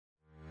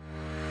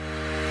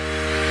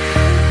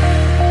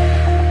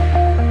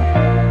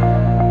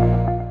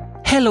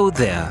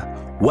Hello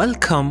there.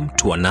 Welcome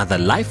to another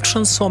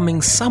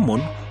life-transforming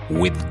sermon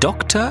with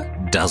Dr.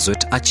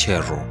 Dazwet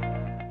Achero.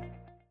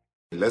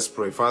 Let's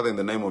pray. Father, in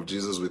the name of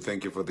Jesus, we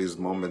thank you for this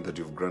moment that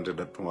you've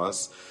granted unto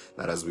us,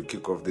 that as we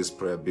kick off this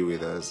prayer, be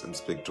with us and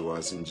speak to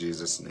us in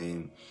Jesus'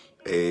 name.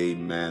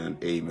 Amen.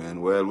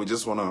 Amen. Well, we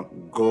just want to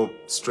go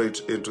straight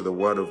into the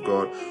Word of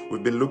God.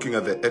 We've been looking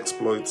at the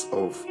exploits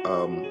of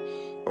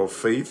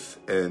faith,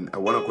 and I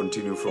want to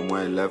continue from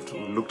where I left.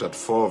 We looked at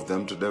 4 of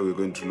them. Today we're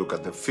going to look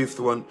at the 5th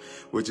one,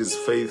 which is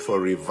faith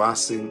for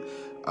reversing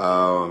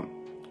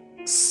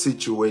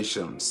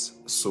situations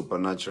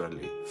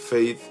supernaturally.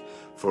 Faith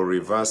for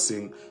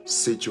reversing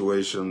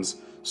situations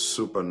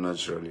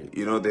supernaturally.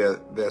 You know, there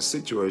are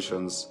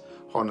situations,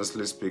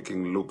 honestly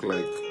speaking, look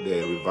like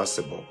they're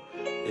reversible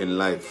in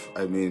life.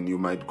 I mean, you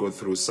might go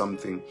through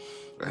something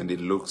and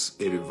it looks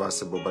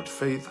irreversible, but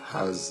faith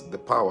has the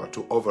power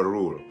to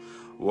overrule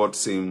what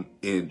seems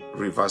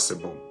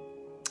irreversible.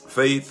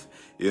 Faith,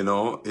 you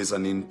know, is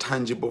an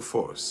intangible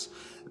force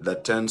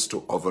that tends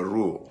to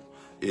overrule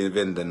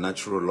even the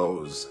natural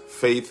laws.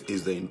 Faith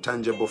is the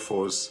intangible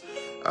force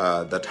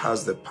that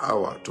has the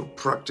power to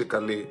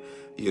practically,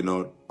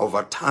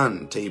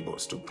 overturn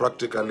tables, to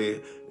practically,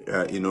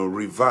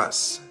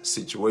 reverse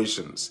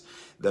situations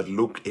that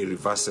look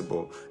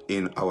irreversible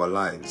in our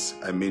lives.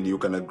 I mean, you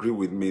can agree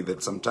with me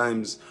that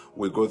sometimes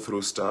we go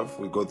through stuff,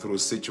 we go through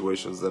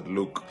situations that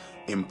look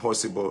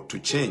impossible to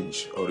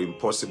change or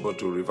impossible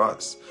to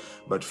reverse.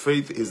 But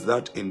faith is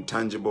that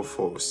intangible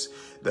force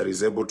that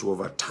is able to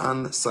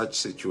overturn such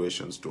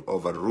situations, to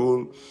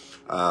overrule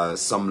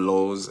some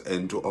laws,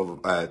 and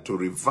to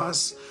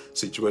reverse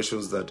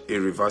situations that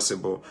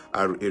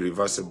are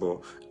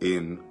irreversible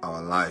in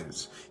our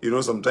lives. You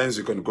know, sometimes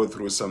you can go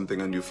through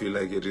something and you feel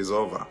like it is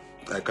over.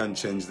 I can't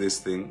change this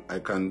thing. I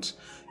can't,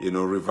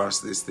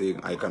 reverse this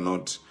thing. I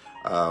cannot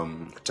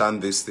turn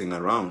this thing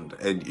around,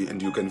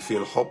 and you can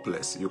feel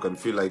hopeless. You can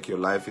feel like your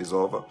life is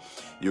over.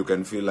 You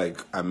can feel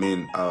like,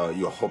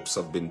 your hopes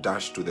have been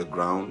dashed to the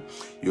ground.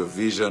 Your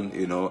vision,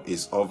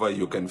 is over.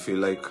 You can feel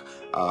like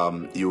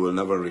you will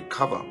never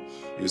recover.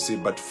 You see,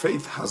 but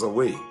faith has a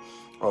way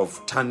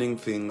of turning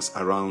things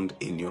around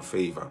in your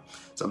favor.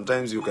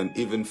 Sometimes you can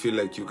even feel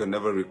like you can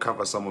never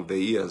recover some of the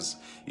years,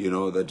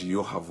 that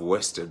you have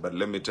wasted. But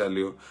let me tell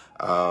you,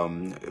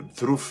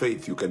 through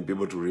faith, you can be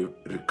able to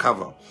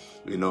recover,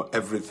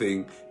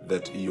 everything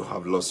that you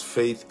have lost.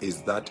 Faith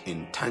is that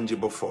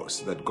intangible force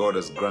that God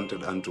has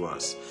granted unto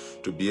us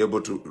to be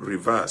able to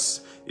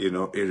reverse,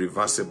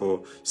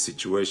 irreversible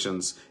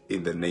situations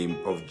in the name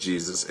of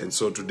Jesus. And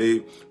so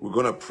today, we're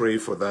going to pray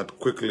for that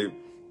quickly.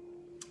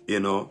 We're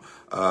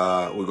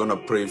going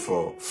to pray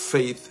for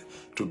faith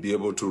to be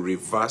able to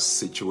reverse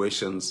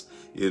situations,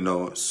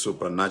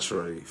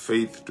 supernaturally.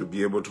 Faith to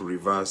be able to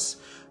reverse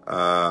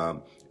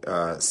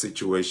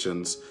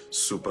situations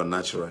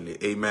supernaturally.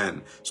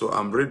 Amen. So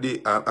I'm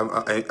ready.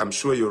 I'm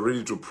sure you're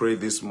ready to pray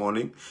this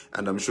morning,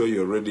 and I'm sure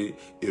you're ready,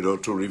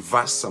 to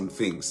reverse some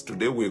things.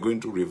 Today we're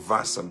going to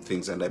reverse some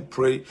things, and I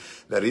pray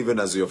that even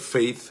as your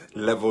faith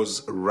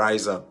levels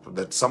rise up,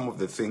 that some of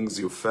the things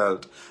you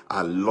felt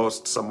are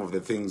lost, some of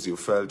the things you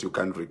felt you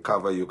can't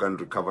recover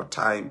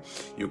time,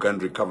 you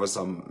can't recover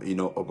some,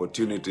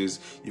 opportunities,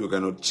 you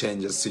cannot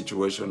change a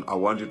situation. I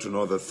want you to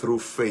know that through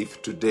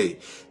faith today,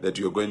 that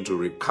you're going to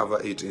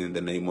recover it in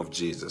the name of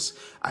Jesus.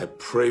 I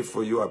pray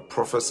for you. I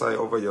prophesy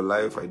over your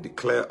life. I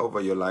declare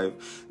over your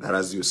life that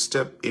as you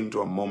step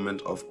into a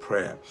moment of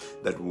prayer,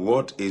 that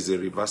what is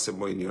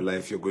irreversible in your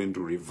life, you're going to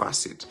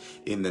reverse it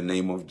in the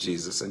name of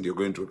Jesus, and you're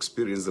going to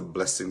experience the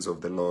blessings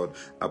of the Lord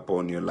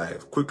upon your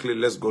life. Quickly,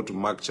 let's go to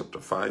Mark chapter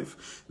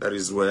 5. That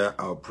is where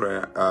our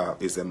prayer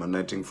is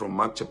emanating from.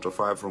 Mark chapter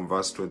 5 from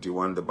verse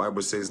 21. The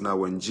Bible says, "Now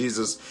when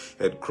Jesus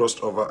had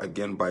crossed over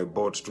again by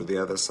boat to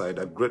the other side,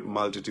 a great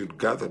multitude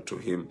gathered to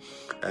him,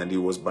 and he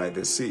was by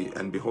the sea.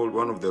 And behold,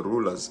 one of the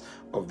rulers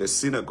of the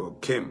synagogue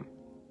came,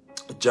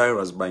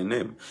 Jairus by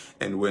name,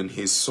 and when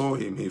he saw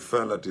him, he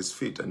fell at his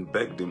feet and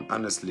begged him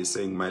earnestly,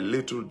 saying, 'My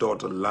little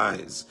daughter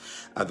lies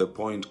at the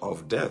point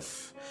of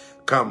death.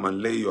 Come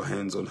and lay your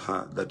hands on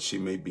her, that she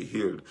may be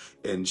healed,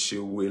 and she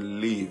will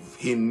live.'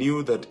 He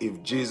knew that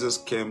if Jesus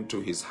came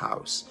to his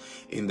house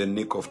in the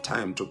nick of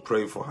time to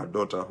pray for her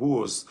daughter, who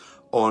was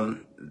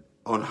on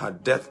her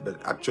deathbed,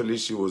 actually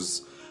she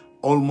was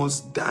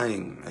almost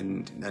dying,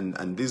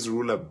 and this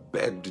ruler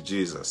begged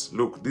Jesus.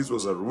 Look, this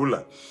was a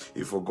ruler.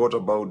 He forgot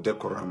about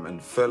decorum and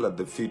fell at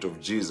the feet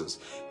of Jesus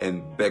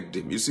and begged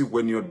him. You see,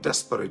 when you're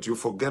desperate, you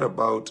forget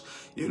about,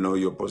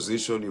 your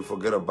position. You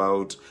forget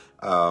about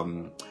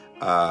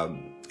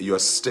your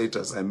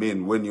status. I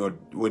mean, when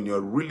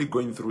you're really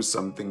going through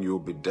something, you'll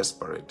be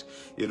desperate.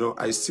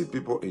 I see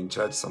people in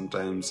church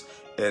sometimes,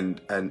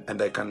 and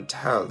I can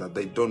tell that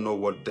they don't know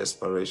what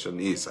desperation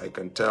is. I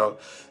can tell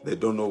they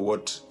don't know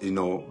what,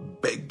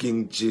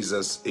 begging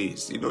Jesus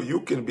is.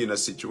 You can be in a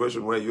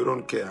situation where you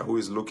don't care who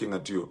is looking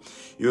at you.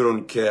 You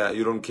don't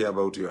care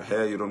about your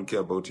hair. You don't care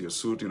about your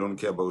suit. You don't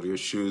care about your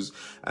shoes.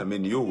 I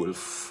mean, you will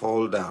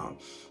fall down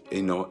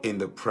in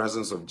the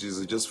presence of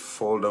Jesus, just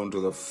fall down to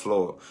the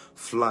floor,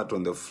 flat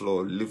on the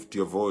floor, lift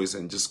your voice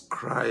and just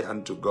cry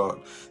unto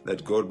God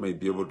that God may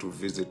be able to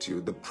visit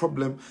you. The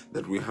problem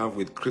that we have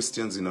with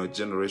Christians in our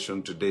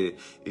generation today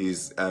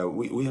is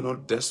we are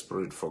not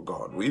desperate for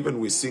God.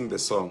 We sing the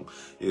song,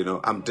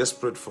 I'm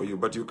desperate for you,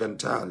 but you can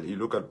tell. You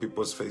look at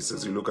people's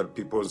faces, you look at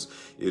people's,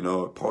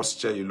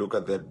 posture, you look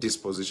at their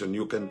disposition,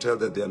 you can tell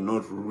that they are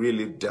not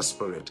really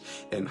desperate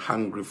and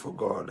hungry for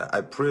God.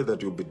 I pray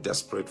that you'll be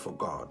desperate for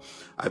God.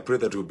 I pray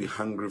that you'll be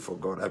hungry for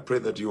God. I pray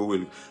that you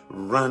will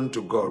run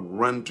to God,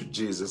 run to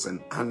Jesus,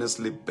 and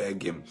honestly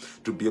beg Him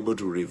to be able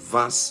to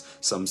reverse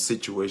some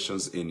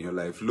situations in your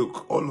life.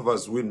 Look, all of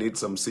us, we need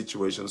some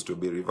situations to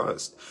be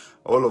reversed.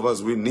 All of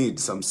us, we need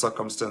some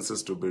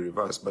circumstances to be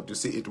reversed. But you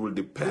see, it will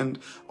depend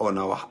on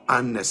our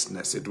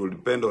earnestness. It will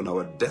depend on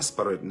our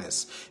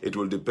desperateness. It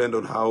will depend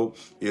on how,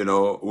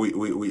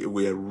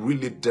 we are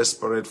really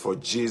desperate for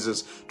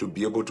Jesus to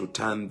be able to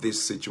turn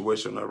this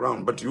situation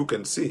around. But you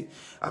can see,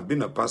 I've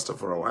been a pastor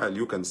for a while.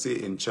 You can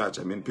see in church,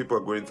 people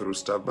are going through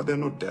stuff, but they're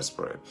not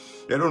desperate.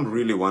 They don't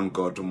really want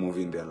God to move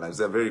in their lives.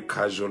 They're very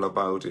casual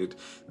about it.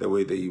 The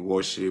way they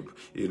worship,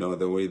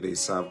 the way they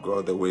serve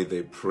God, the way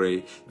they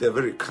pray. They're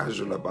very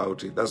casual about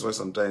it. That's why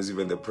sometimes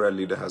even the prayer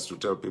leader has to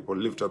tell people,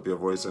 lift up your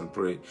voice and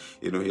pray.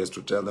 He has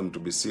to tell them to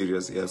be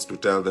serious. He has to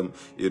tell them,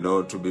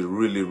 to be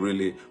really,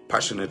 really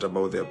passionate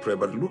about their prayer.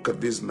 But look at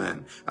this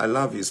man. I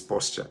love his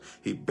posture.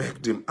 He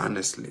begged him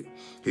earnestly.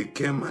 He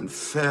came and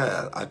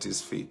fell at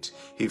his feet.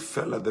 He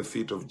fell at the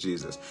feet of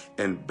Jesus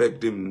and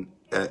begged him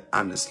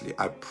honestly.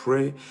 I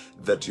pray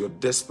that your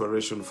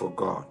desperation for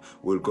God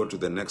will go to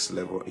the next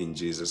level in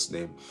Jesus'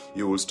 name.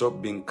 You will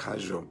stop being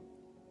casual.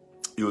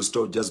 You will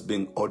stop just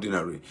being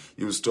ordinary.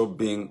 You will stop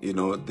being,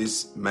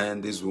 this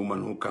man, this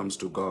woman who comes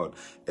to God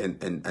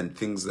and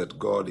thinks that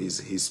God is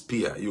his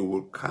peer. You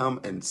will come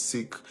and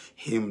seek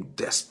Him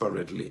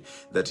desperately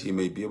that He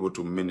may be able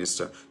to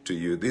minister to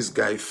you. This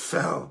guy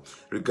fell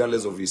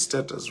regardless of his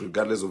status,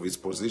 regardless of his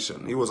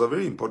position. He was a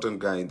very important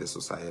guy in the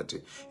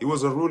society. He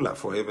was a ruler,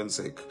 for heaven's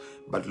sake.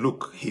 But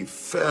look, he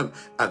fell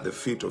at the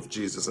feet of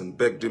Jesus and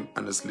begged Him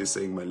earnestly,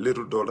 saying, my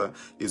little daughter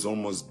is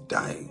almost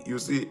dying. You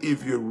see,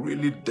 if you're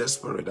really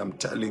desperate, I'm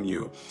telling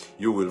you,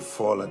 you will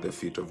fall at the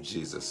feet of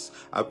Jesus.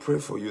 I pray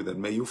for you that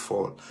may you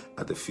fall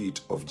at the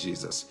feet of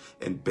Jesus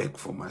and beg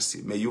for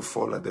mercy. May you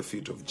fall at the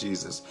feet of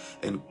Jesus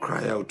and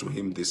cry out to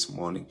Him this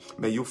morning.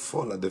 May you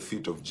fall at the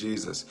feet of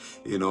Jesus,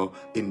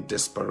 in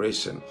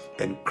desperation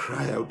and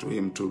cry out to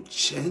Him to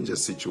change a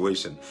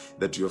situation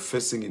that you're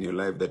facing in your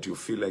life, that you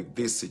feel like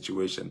this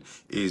situation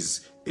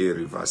is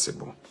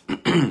irreversible.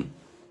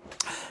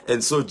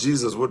 And so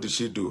Jesus, what did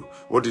she do?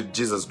 What did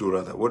Jesus do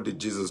rather? What did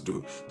Jesus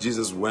do?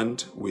 Jesus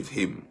went with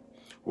Him.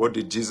 What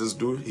did Jesus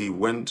do? He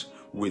went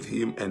with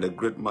Him, and a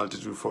great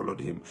multitude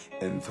followed Him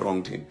and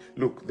thronged Him.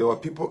 Look, there were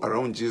people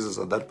around Jesus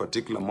at that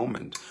particular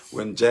moment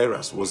when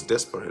Jairus was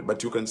desperate,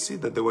 but you can see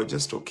that they were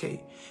just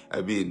okay.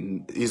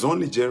 It's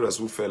only Jairus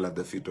who fell at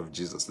the feet of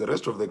Jesus. The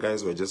rest of the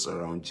guys were just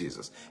around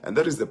Jesus. And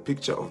that is the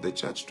picture of the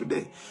church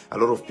today. A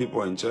lot of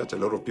people are in church, a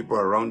lot of people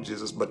are around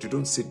Jesus, but you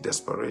don't see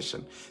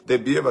desperation. They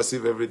behave as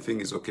if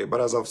everything is okay.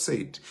 But as I've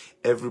said,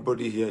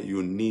 everybody here,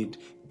 you need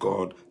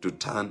God to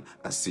turn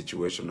a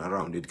situation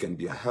around. It can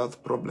be a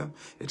health problem,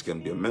 it can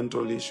be a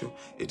mental issue,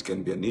 it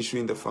can be an issue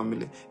in the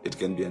family, it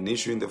can be an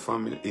issue in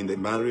the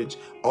marriage.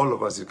 All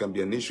of us, it can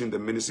be an issue in the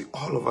ministry.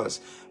 All of us,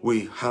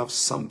 we have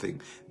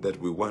something that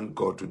we want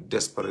God to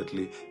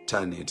desperately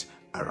turn it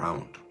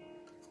around.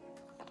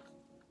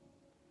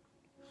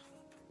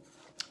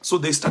 So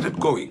they started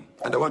going,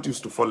 and I want you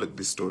to follow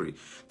this story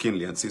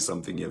keenly and see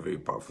something here very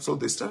powerful. So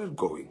they started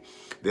going.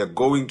 They are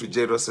going to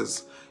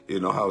Jairus'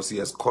 house. He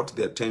has caught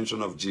the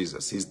attention of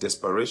Jesus. His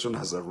desperation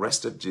has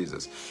arrested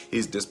Jesus.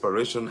 His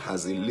desperation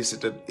has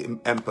elicited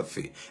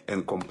empathy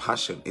and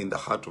compassion in the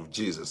heart of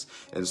Jesus.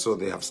 And so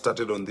they have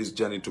started on this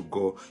journey to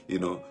go,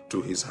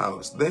 to His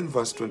house. Then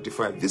verse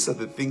 25, these are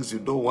the things you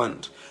don't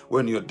want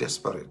when you're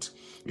desperate.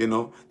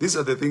 These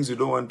are the things you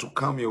don't want to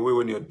come your way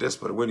when you're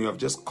desperate, when you have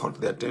just caught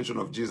the attention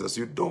of Jesus.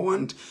 You don't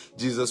want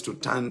Jesus to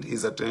turn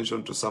His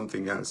attention to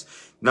something else.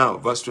 Now,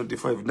 verse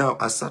 25, now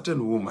a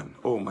certain woman,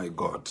 oh my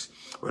God,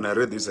 when I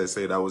read this, I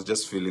said I was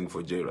just feeling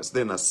for Jairus.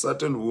 Then a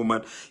certain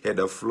woman had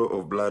a flow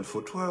of blood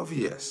for 12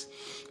 years.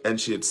 And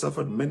she had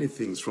suffered many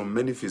things from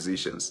many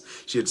physicians.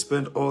 She had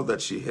spent all that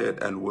she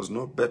had and was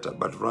not better,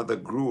 but rather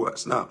grew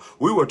worse. Now,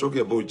 we were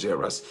talking about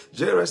Jairus.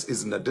 Jairus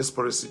is in a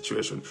desperate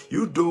situation.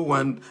 You don't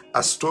want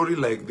a story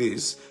like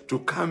this to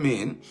come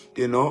in,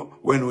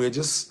 when we're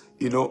just,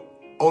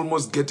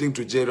 almost getting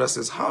to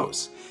Jairus'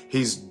 house.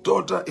 His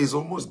daughter is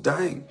almost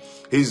dying.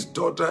 His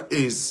daughter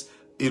is,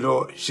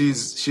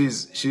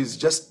 she's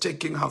just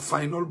taking her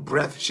final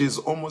breath. She's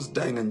almost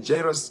dying. And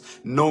Jairus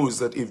knows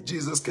that if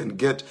Jesus can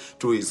get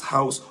to his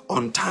house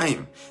on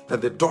time, that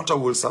the daughter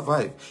will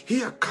survive.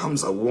 Here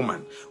comes a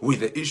woman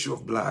with the issue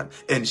of blood,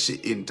 and she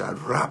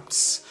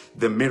interrupts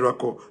the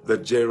miracle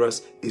that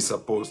Jairus is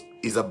supposed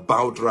is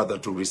about rather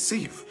to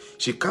receive.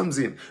 She comes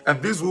in,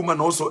 and this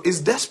woman also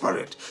is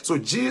desperate. So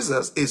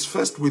Jesus is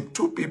faced with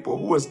two people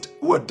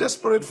who are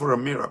desperate for a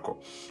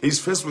miracle. He's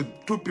faced with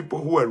two people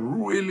who are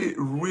really,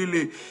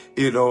 really,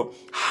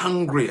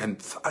 hungry and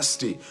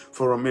thirsty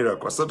for a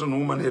miracle. A certain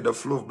woman had a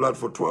flow of blood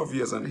for 12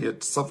 years, and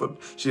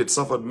she had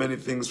suffered many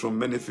things from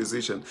many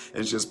physicians,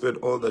 and she spent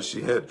all that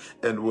she had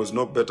and was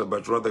not better,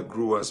 but rather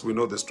grew worse. We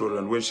know the story.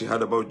 And when she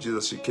heard about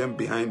Jesus, she came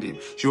behind him.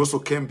 She also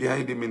came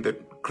behind him in the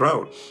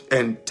crowd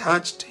and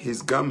touched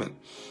his garment.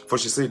 For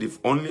she said, if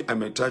only I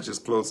may touch his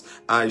clothes,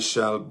 I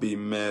shall be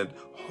made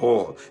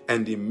whole.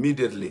 And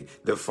immediately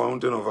the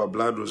fountain of her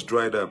blood was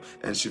dried up,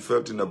 and she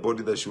felt in her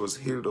body that she was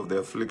healed of the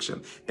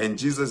affliction. And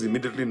Jesus,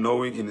 immediately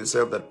knowing in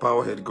himself that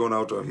power had gone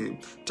out of him,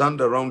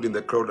 turned around in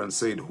the crowd and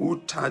said, who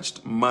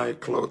touched my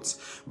clothes?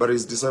 But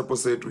his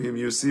disciples said to him,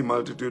 you see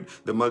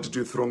the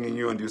multitude thronging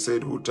you, and you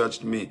said, who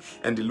touched me?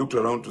 And he looked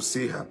around to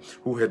see her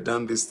who had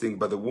done this thing.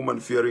 But the woman,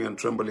 fearing and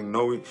trembling,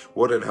 knowing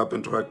what had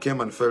happened to her,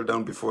 came and fell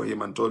down before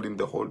him and told him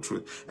the whole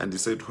truth. And he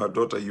said to her,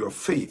 daughter, your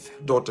faith.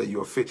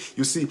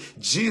 You see,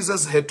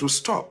 Jesus had to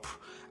stop.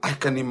 I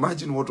can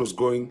imagine what was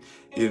going,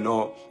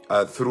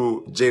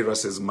 through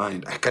Jairus'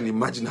 mind. I can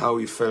imagine how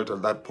he felt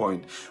at that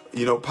point.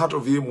 Part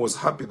of him was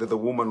happy that the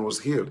woman was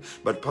healed,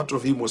 but part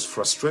of him was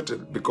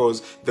frustrated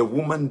because the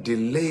woman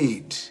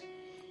delayed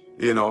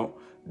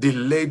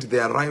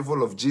the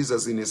arrival of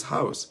Jesus in his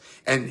house,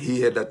 and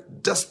he had a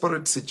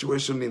desperate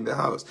situation in the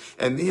house.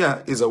 And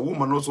here is a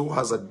woman also who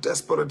has a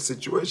desperate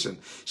situation.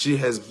 She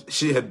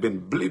had been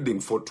bleeding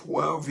for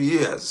 12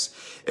 years,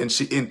 and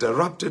she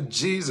interrupted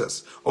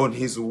Jesus on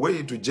his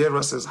way to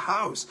Jairus'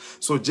 house.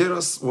 So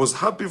Jairus was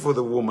happy for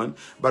the woman,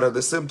 but at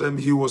the same time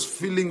he was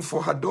feeling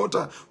for her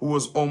daughter who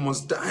was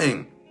almost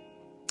dying.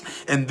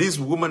 And this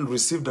woman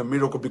received a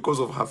miracle because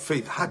of her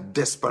faith. Her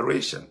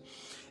desperation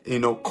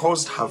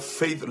caused her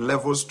faith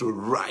levels to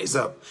rise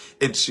up,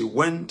 and she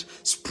went,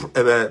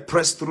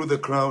 pressed through the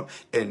crowd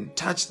and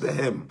touched the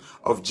hem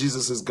of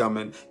Jesus's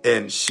garment,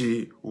 and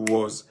she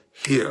was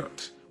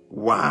healed.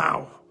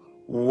 Wow.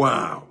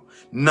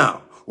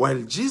 Now,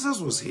 while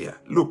Jesus was here,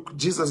 look,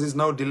 Jesus is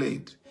now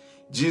delayed.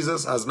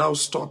 Jesus has now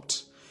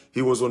stopped.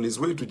 He was on his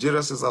way to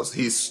Jairus' house.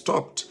 He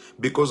stopped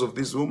because of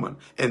this woman,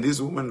 and this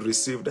woman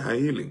received her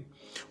healing.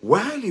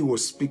 While he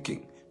was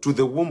speaking to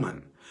the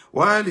woman,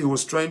 while he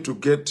was trying to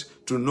get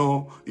to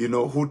know,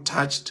 who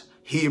touched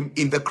him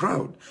in the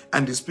crowd,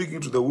 and he's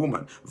speaking to the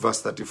woman,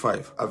 verse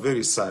 35, a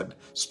very sad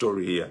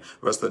story here.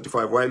 Verse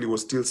 35, while he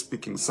was still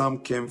speaking, some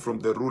came from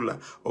the ruler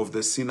of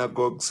the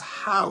synagogue's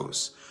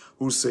house,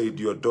 who said,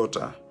 your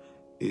daughter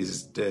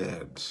is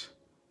dead.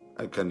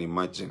 I can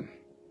imagine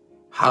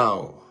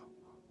how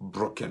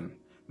broken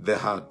the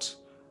heart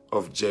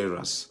of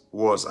Jairus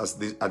was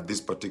at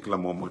this particular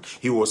moment.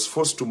 He was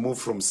forced to move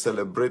from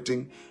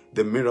celebrating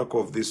the miracle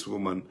of this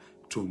woman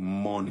to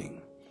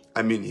mourning.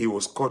 I mean, he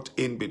was caught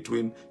in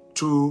between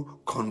two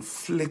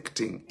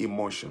conflicting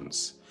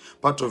emotions.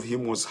 Part of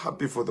him was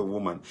happy for the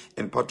woman,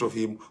 and part of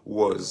him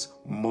was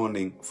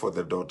mourning for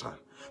the daughter.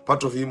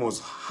 Part of him was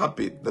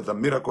happy that the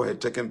miracle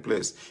had taken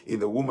place in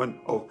the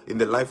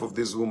life of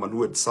this woman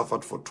who had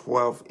suffered for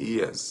 12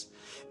 years.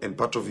 And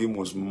part of him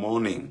was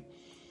mourning,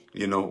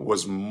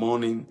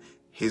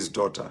 his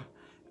daughter.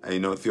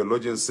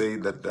 Theologians say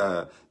that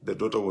the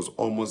daughter was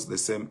almost the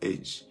same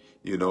age,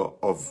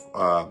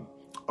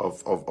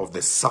 of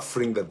the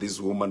suffering that this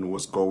woman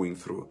was going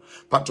through.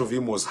 Part of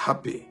him was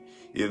happy,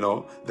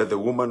 that the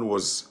woman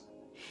was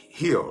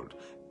healed,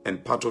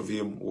 and part of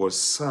him was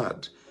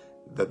sad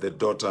that the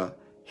daughter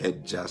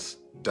had just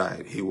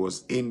died. He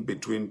was in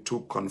between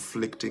two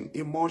conflicting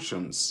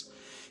emotions.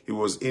 He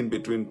was in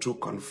between two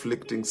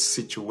conflicting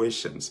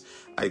situations.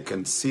 I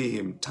can see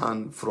him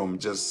turn from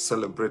just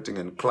celebrating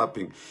and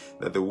clapping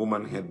that the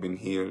woman had been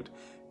healed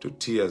to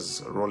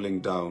tears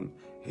rolling down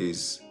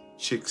his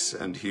cheeks,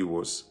 and he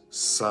was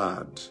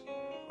sad.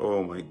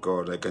 Oh my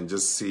God, I can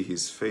just see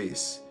his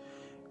face.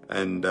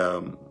 And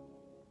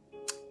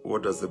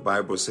what does the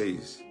Bible say?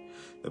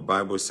 The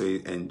Bible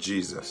says, and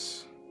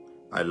Jesus,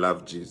 I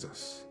love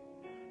Jesus.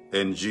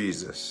 And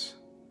Jesus,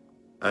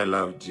 I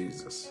love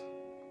Jesus.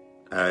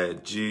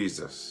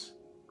 Jesus,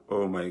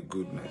 oh my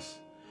goodness.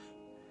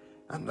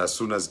 And as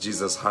soon as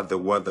Jesus heard the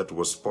word that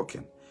was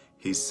spoken,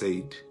 he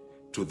said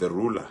to the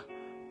ruler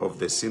of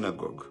the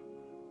synagogue,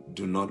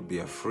 do not be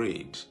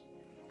afraid,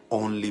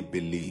 only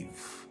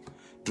believe.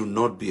 Do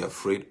not be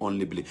afraid,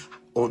 only believe.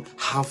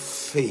 Have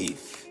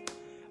faith.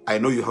 I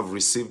know you have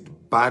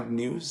received bad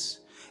news,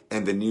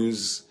 and the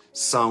news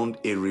sound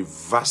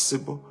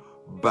irreversible,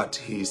 but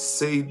he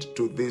said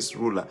to this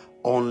ruler,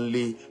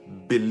 only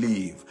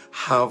believe.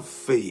 Have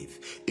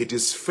faith. It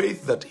is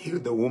faith that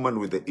healed the woman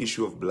with the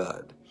issue of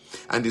blood.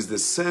 And it's the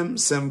same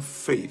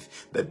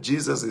faith that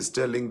Jesus is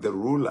telling the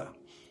ruler,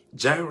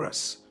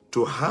 Jairus,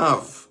 to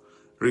have,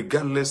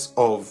 regardless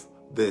of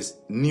the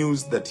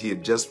news that he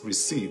had just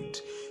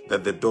received,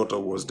 that the daughter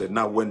was dead.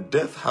 Now, when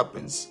death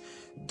happens,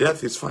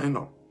 death is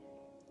final.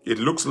 It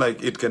looks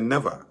like it can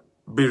never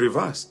be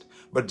reversed.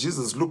 But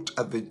Jesus looked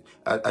at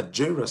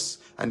Jairus,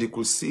 and he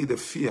could see the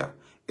fear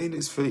in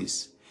his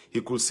face.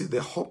 He could see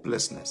the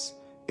hopelessness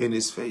in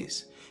his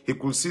face. He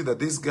could see that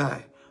this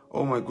guy,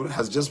 oh my God,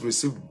 has just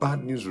received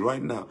bad news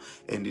right now.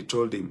 And he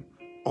told him,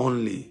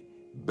 only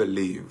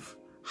believe,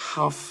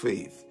 have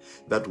faith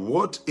that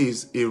what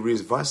is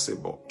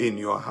irreversible in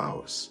your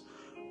house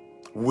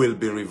will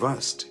be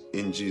reversed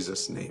in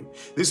Jesus' name.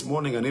 This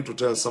morning, I need to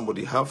tell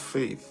somebody, have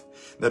faith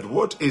that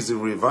what is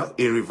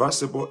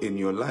irreversible in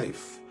your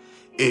life,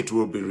 it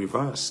will be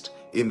reversed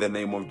in the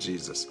name of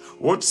Jesus.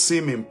 What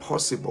seemed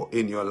impossible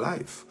in your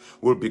life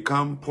will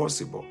become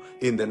possible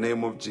in the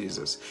name of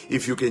Jesus.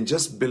 If you can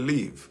just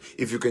believe,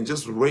 if you can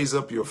just raise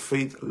up your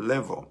faith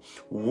level,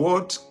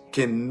 what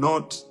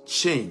cannot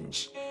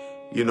change,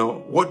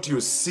 what you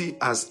see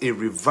as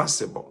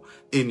irreversible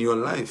in your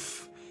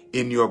life,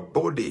 in your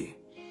body,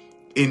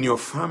 in your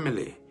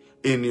family,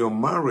 in your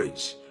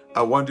marriage,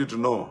 I want you to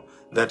know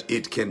that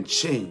it can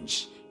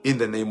change in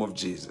the name of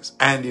Jesus.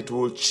 And it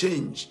will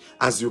change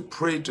as you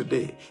pray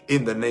today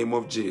in the name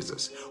of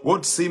Jesus.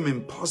 What seemed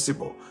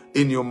impossible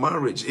in your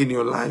marriage, in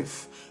your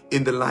life,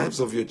 in the lives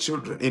of your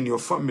children, in your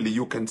family,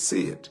 you can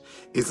see it.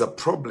 It's a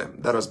problem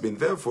that has been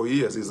there for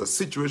years. It's a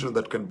situation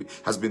that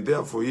has been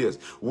there for years.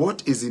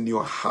 What is in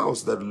your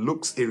house that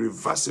looks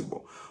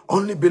irreversible?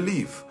 Only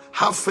believe,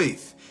 have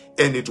faith,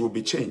 and it will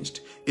be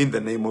changed in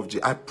the name of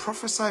Jesus. I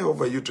prophesy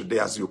over you today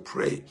as you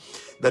pray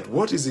that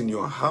what is in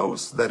your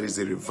house that is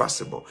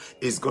irreversible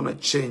is going to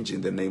change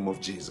in the name of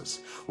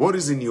Jesus. What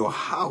is in your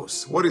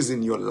house, what is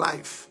in your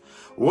life,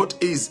 what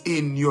is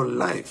in your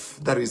life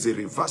that is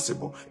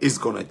irreversible is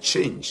going to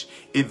change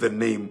in the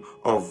name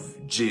of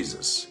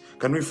Jesus.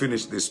 Can we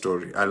finish this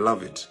story? I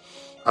love it.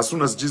 As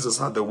soon as Jesus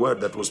heard the word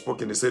that was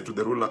spoken, he said to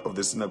the ruler of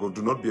the synagogue,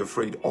 do not be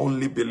afraid,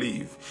 only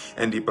believe.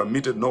 And he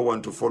permitted no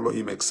one to follow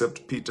him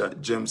except Peter,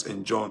 James,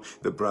 and John,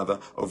 the brother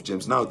of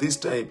James. Now, this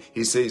time,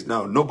 he says,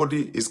 now,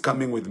 nobody is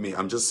coming with me.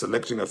 I'm just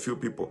selecting a few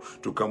people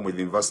to come with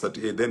him. Verse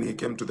 38, then he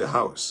came to the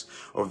house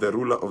of the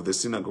ruler of the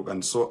synagogue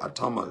and saw a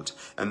tumult,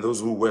 and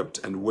those who wept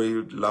and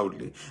wailed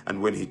loudly. And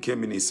when he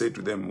came in, he said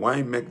to them,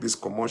 why make this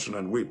commotion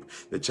and weep?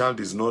 The child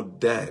is not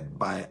dead,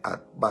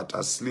 but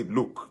asleep.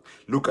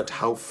 Look at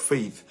how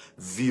faith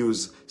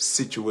views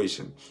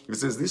situation. He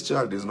says, this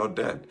child is not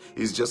dead.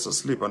 He's just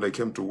asleep, and I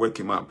came to wake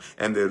him up.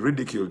 And they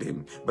ridiculed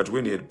him. But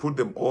when he had put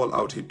them all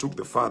out, he took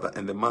the father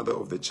and the mother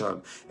of the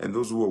child and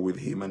those who were with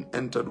him and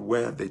entered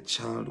where the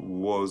child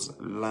was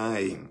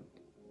lying.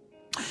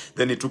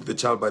 Then he took the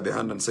child by the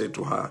hand and said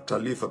to her,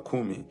 Talitha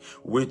Kumi,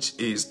 which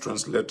is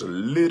translated,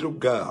 little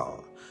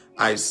girl,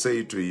 I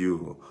say to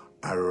you,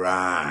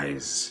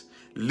 arise.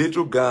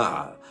 Little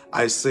girl,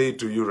 I say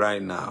to you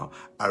right now,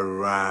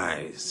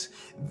 arise.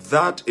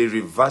 That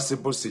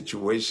irreversible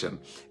situation,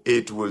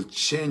 it will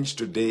change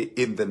today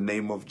in the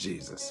name of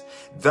Jesus.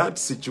 That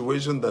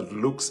situation that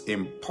looks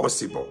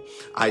impossible,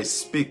 I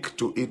speak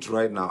to it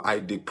right now. I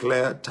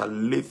declare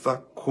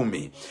Talitha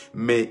Kumi,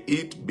 may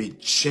it be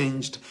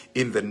changed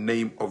in the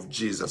name of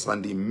Jesus.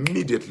 And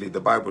immediately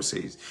the Bible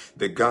says,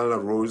 the girl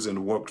arose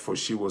and walked, for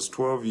she was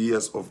 12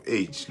 years of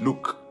age.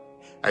 Look,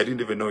 I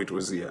didn't even know it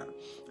was here.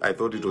 I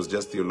thought it was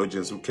just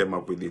theologians who came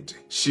up with it.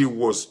 She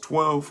was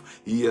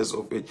 12 years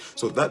of age.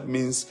 So that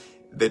means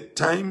the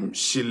time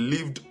she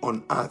lived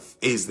on earth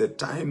is the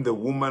time the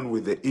woman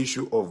with the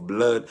issue of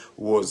blood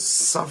was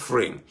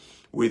suffering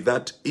with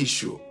that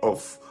issue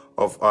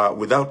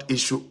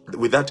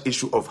with that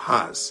issue of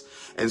hers.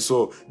 And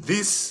so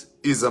this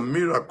is a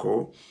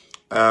miracle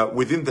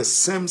within the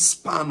same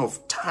span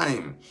of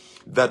time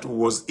that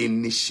was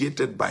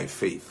initiated by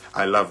faith.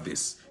 I love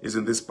this.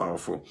 Isn't this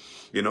powerful?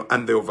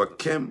 And they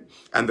overcame,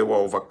 and they were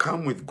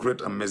overcome with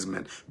great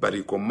amazement. But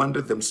he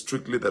commanded them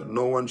strictly that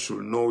no one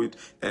should know it,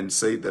 and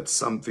say that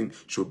something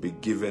should be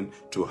given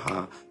to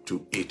her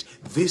to eat.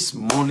 This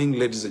morning,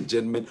 ladies and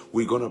gentlemen,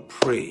 we're going to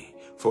pray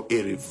for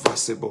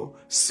irreversible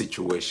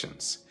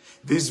situations.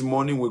 This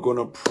morning, we're going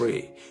to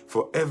pray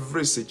for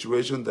every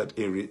situation that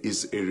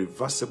is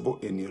irreversible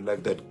in your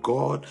life, that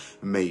God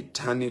may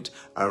turn it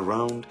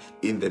around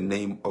in the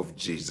name of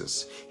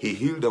Jesus. He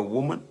healed a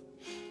woman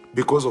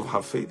because of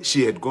her faith.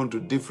 She had gone to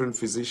different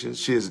physicians.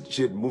 She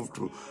had moved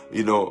to,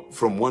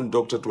 from one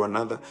doctor to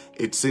another.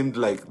 It seemed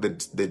like the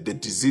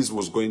disease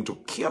was going to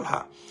kill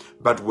her.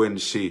 But when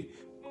she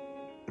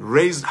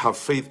raised her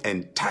faith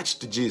and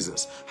touched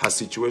Jesus, her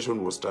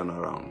situation was turned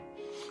around.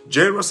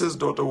 Jairus'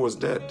 daughter was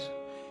dead.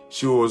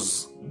 He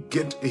was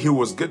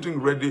getting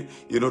ready,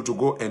 to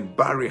go and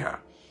bury her.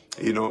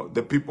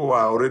 The people were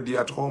already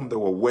at home. They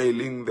were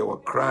wailing, they were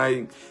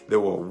crying, they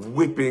were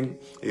weeping.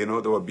 They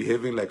were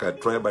behaving like a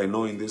tribe I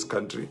know in this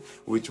country,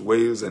 which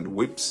wails and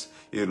weeps,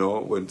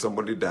 when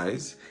somebody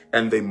dies.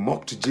 And they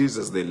mocked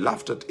Jesus. They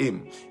laughed at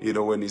him,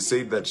 when he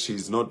said that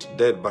she's not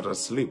dead but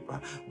asleep.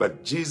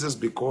 But Jesus,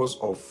 because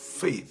of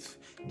faith,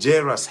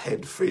 Jairus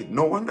had faith.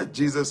 No wonder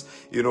Jesus,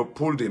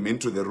 pulled him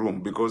into the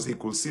room, because he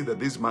could see that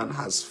this man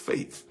has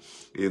faith.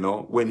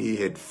 When he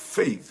had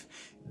faith,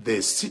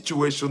 the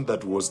situation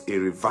that was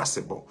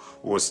irreversible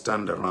was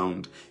turned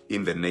around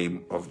in the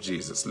name of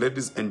Jesus.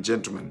 Ladies and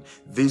gentlemen,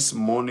 this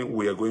morning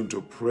we are going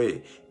to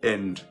pray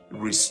and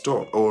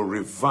restore or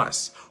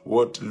reverse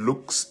what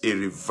looks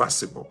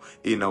irreversible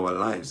in our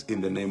lives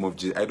in the name of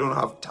Jesus. I don't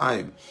have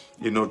time,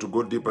 to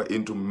go deeper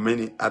into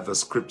many other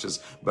scriptures,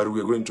 but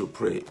we're going to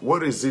pray.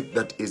 What is it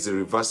that is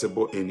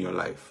irreversible in your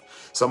life?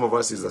 Some of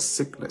us is a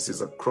sickness,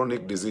 is a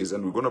chronic disease,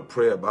 and we're going to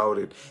pray about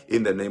it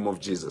in the name of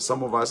Jesus.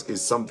 Some of us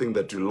is something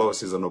that you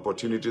lost, is an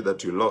opportunity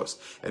that you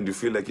lost, and you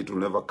feel like it will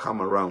never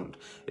come around.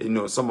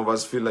 Some of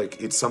us feel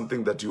like it's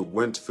something that you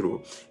went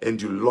through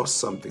and you lost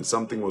something.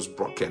 Something was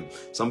broken.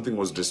 Something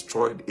was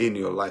destroyed in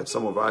your life.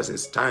 Some of us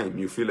is time.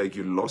 You feel like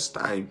you lost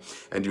time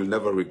and you'll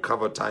never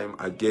recover time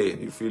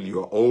again. You feel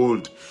you're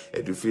old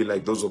and you feel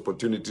like those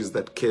opportunities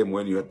that came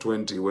when you're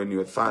 20, when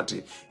you're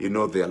 30,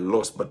 they are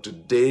lost. But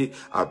today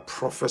I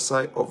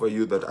prophesy over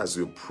you that as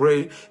you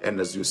pray and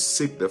as you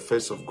seek the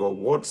face of God,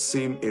 what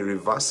seemed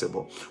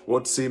irreversible,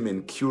 what seemed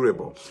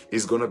incurable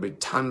is going to be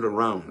turned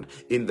around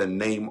in the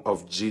name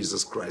of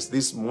Jesus Christ.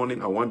 This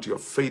morning, I want your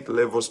faith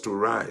levels to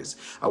rise.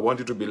 I want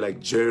you to be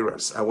like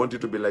Jairus. I want you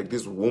to be like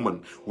this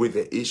woman with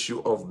the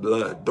issue of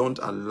blood. Don't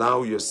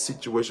allow your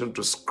situation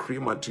to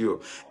scream at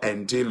you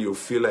until you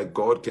feel like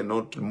God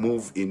cannot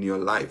move in your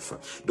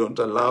life. Don't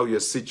allow your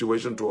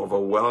situation to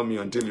overwhelm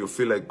you until you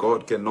feel like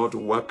God cannot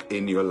work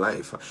in your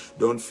life.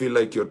 Don't feel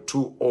like you're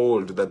too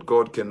old that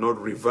God cannot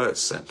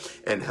reverse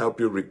and help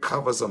you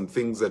recover some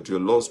things that you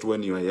lost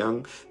when you were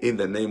young in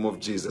the name of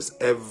Jesus.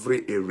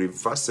 Every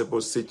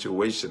irreversible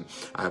situation,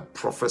 I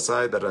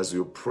prophesy that as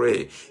you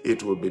pray,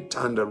 it will be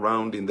turned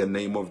around in the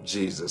name of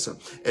Jesus.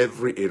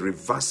 Every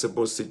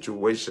irreversible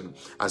situation,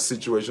 a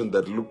situation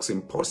that looks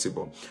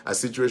impossible, a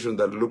situation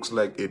that looks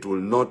like it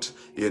will not,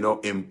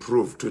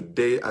 improve.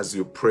 Today as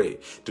you pray,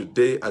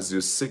 today as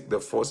you seek the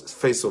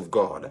face of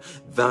God,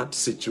 that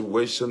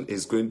situation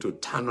is going to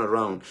turn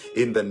around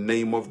in the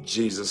name of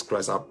Jesus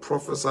Christ. I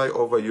prophesy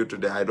over you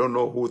today. I don't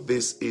know who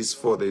this is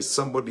for. There's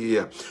somebody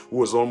here who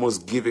was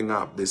almost giving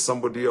up. There's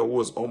somebody here who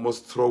was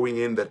almost throwing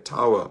in the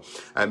towel.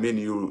 I mean,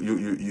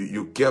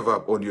 you gave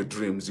up on your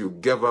dreams. You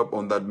gave up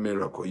on that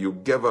miracle. You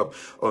gave up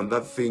on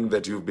that thing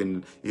that you've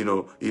been,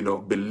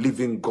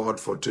 believing God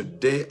for.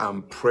 Today,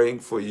 I'm praying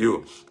for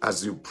you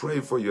as you pray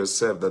for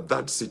yourself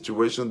that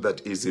situation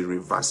that is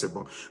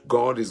irreversible,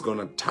 God is going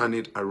to turn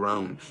it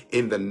around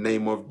in the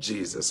name of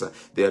Jesus.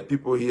 There are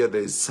people here,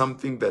 there is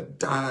something that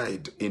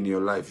died in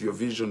your life. Your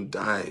vision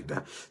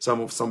died.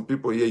 Some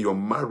people here, your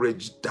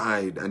marriage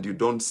died and you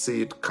don't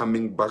see it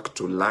coming back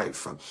to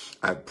life.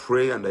 I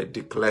pray and I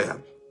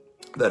declare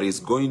that is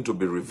going to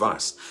be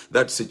reversed.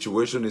 That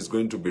situation is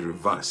going to be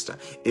reversed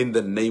in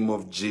the name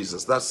of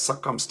Jesus. That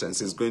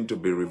circumstance is going to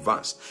be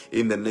reversed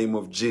in the name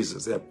of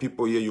Jesus. There are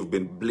people here, you've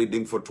been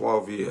bleeding for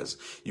 12 years.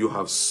 You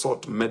have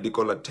sought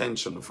medical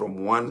attention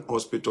from one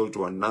hospital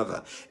to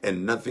another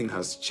and nothing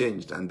has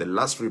changed. And the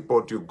last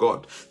report you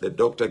got, the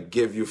doctor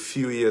gave you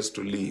few years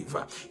to live.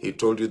 He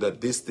told you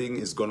that this thing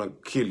is going to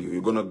kill you.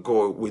 You're going to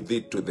go with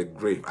it to the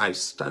grave. I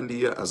stand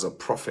here as a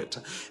prophet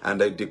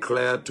and I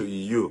declare to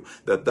you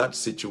that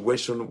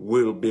situation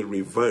will be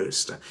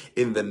reversed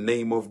in the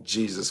name of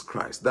Jesus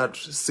Christ. That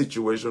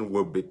situation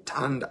will be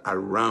turned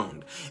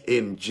around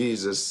in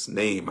Jesus'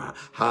 name.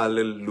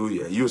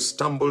 Hallelujah. You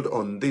stumbled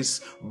on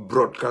this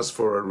broadcast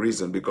for a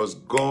reason, because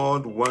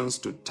God wants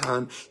to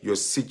turn your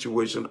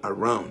situation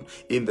around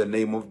in the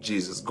name of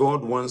Jesus.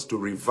 God wants to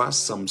reverse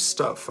some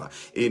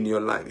stuff in your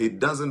life. It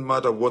doesn't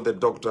matter what the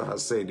doctor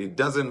has said. It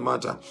doesn't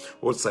matter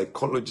what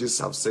psychologists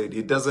have said.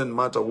 It doesn't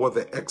matter what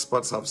the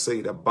experts have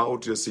said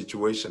about your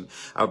situation,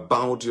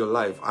 about your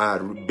life. I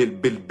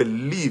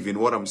believe in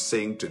what I'm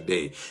saying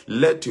today.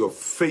 Let your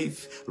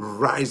faith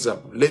rise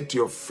up. Let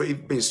your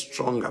faith be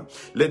stronger.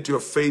 Let your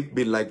faith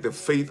be like the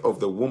faith of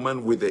the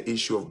woman with the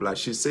issue of blood.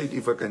 She said,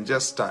 if I can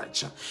just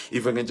touch,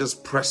 if I can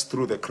just press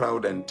through the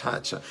crowd and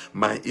touch,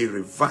 my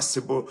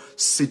irreversible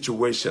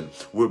situation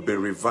will be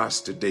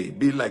reversed today.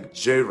 Be like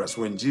Jairus.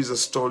 When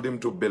Jesus told him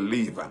to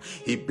believe,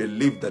 he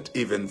believed that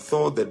even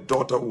though the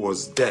daughter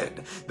was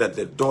dead, that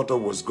the daughter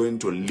was going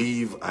to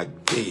live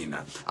again.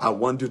 I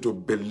want you to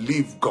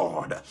believe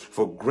God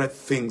for great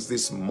things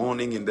this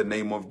morning in the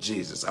name of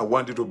Jesus. I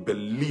want you to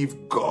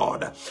believe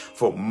God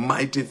for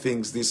mighty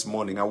things this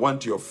morning. I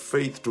want your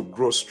faith to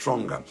grow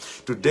stronger.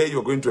 Today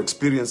you're going to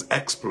experience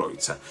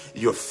exploits.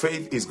 Your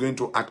faith is going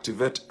to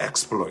activate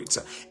exploits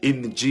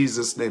in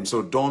Jesus' name.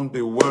 So don't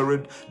be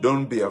worried.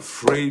 Don't be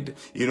afraid.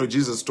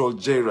 Jesus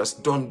told Jairus,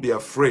 don't be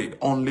afraid.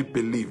 Only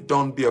believe.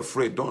 Don't be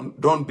afraid.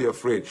 Don't be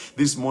afraid.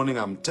 This morning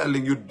I'm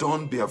telling you,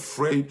 don't be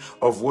afraid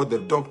of what the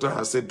doctor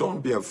has said.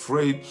 Don't be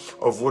afraid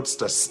of of what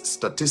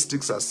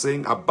statistics are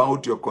saying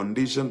about your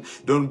condition.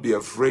 Don't be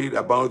afraid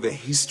about the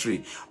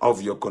history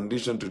of your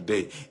condition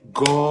today.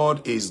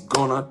 God is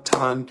gonna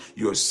turn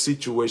your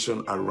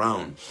situation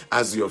around.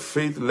 As your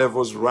faith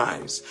levels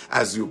rise,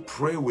 as you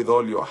pray with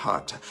all your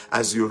heart,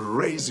 as you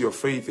raise your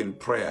faith in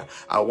prayer,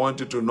 I want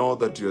you to know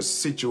that your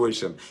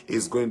situation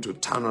is going to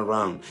turn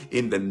around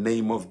in the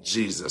name of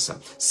Jesus.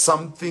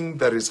 Something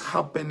that is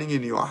happening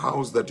in your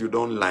house that you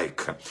don't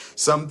like,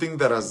 something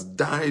that has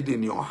died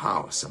in your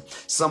house,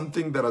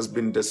 something that has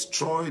been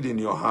destroyed in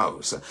your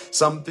house,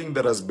 something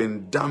that has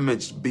been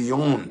damaged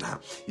beyond,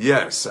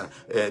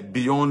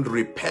 beyond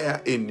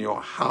repair in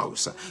your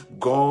house.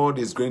 God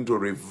is going to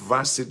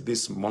reverse it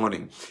this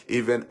morning,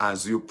 even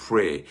as you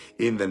pray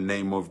in the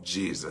name of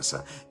Jesus.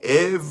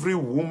 Every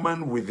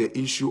woman with the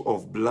issue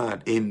of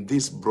blood in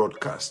this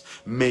broadcast,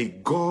 may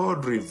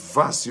God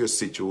reverse your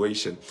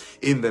situation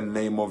in the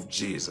name of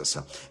Jesus.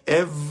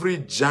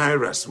 Every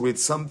Jairus with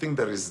something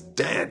that is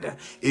dead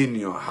in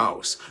your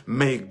house,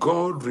 may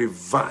God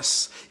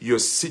reverse your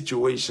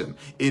situation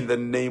in the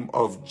name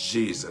of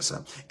Jesus.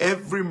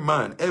 Every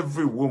man,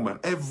 every woman,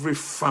 every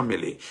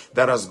family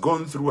that has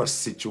gone through a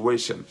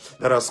situation,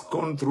 that has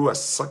gone through a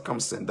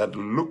circumstance that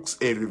looks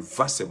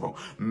irreversible,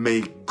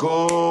 may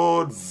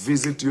God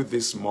visit you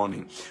this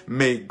morning.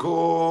 May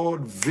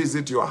God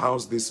visit your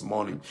house this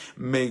morning.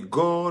 May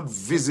God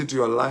visit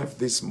your life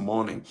this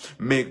morning.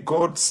 May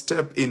God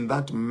step in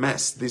that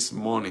mess this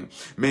morning.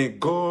 May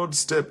God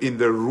step in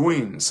the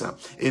ruins,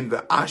 in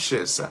the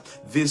ashes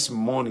this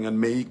morning, and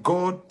may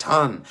God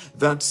turn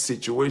that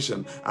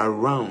situation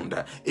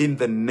around in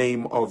the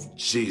name of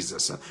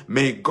Jesus.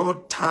 May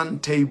God turn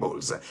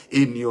tables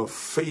in your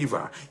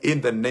favor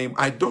in the name.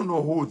 I don't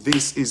know who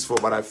this is for,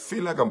 but I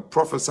feel like I'm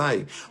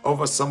prophesying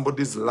over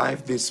somebody's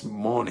life this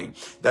morning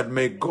that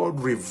may God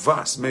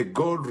reverse. May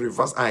God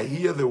reverse. I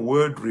hear the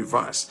word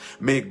reverse.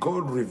 May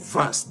God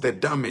reverse the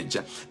damage.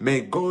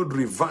 May God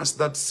reverse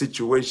that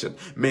situation.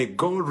 May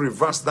God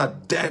reverse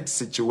that dead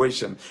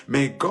situation.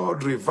 May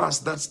God reverse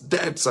that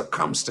dead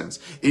circumstance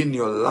in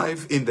your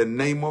life in the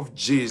name of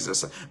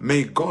Jesus.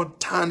 May God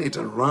turn it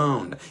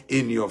around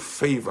in your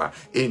favor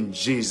in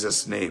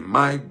Jesus' name.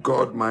 My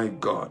God, my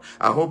God.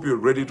 I hope you're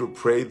ready to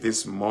pray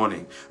this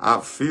morning. I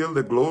feel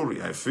the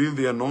glory. I feel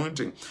the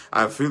anointing.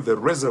 I feel the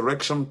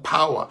resurrection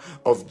power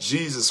of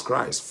Jesus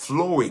Christ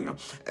flowing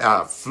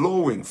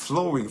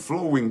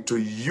to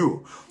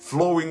you,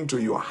 flowing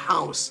to your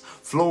house,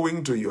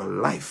 flowing to your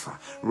life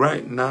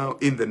right now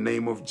in the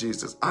name of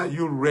Jesus. Are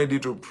you ready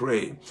to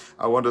pray?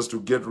 I want us to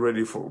get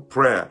ready for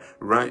prayer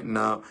right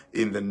now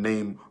in the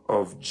name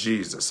of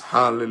Jesus.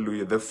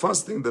 Hallelujah. The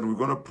first thing that we're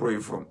going to pray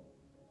for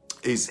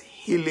is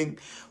healing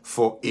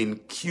for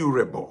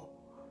incurable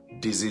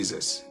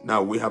diseases.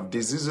 Now, we have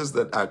diseases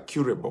that are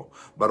curable,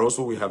 but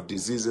also we have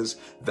diseases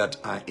that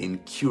are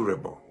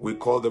incurable. We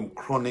call them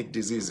chronic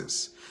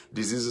diseases.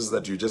 Diseases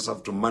that you just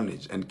have to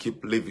manage and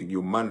keep living.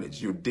 You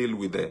manage, you deal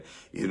with the,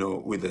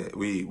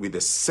 with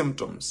the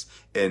symptoms,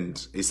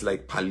 and it's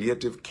like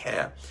palliative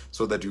care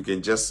so that you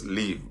can just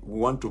live. We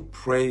want to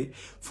pray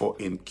for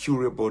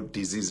incurable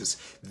diseases.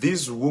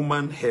 This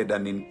woman had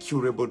an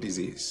incurable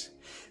disease.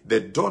 The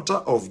daughter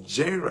of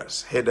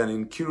Jairus had an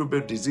incurable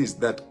disease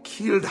that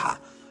killed her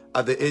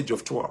at the age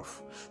of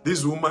 12.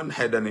 This woman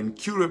had an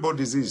incurable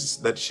disease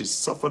that she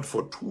suffered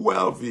for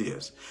 12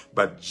 years,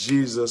 but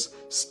Jesus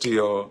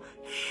still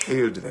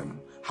healed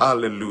them.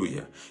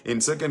 Hallelujah. In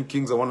 2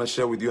 Kings, I want to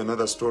share with you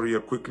another story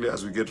here quickly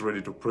as we get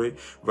ready to pray.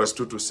 Verse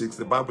 2 to 6,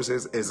 the Bible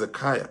says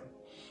Hezekiah,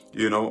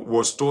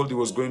 was told he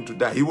was going to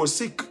die. He was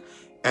sick.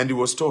 And he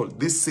was told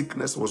this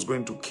sickness was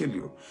going to kill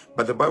you.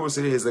 But the Bible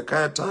says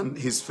Hezekiah turned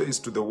his face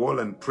to the wall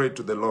and prayed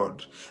to the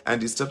Lord.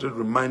 And he started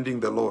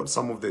reminding the Lord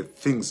some of the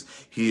things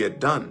he had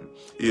done,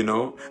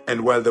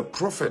 And while the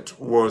prophet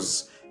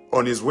was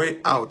on his way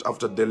out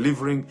after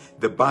delivering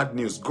the bad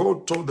news,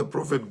 God told the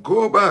prophet,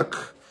 go back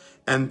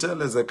and tell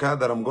Hezekiah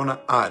that I'm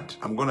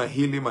going to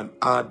heal him and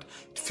add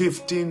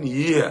 15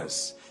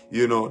 years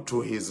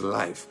to his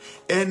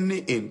life.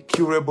 Any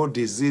incurable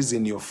disease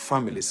in your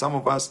family. Some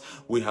of us,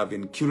 we have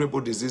incurable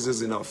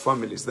diseases in our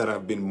families that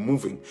have been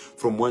moving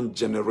from one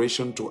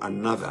generation to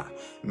another.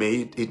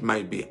 It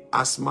might be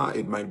asthma,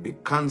 it might be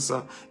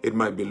cancer, it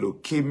might be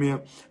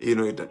leukemia,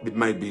 it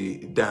might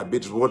be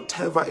diabetes,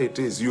 whatever it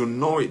is,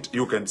 it,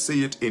 you can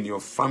see it in your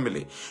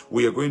family.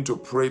 We are going to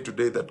pray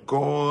today that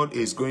God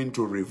is going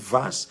to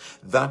reverse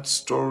that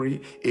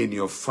story in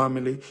your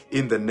family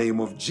in the name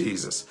of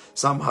Jesus.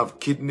 Some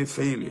have kidney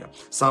failure.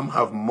 Some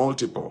have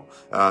multiple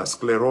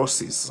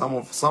sclerosis.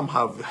 Some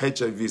have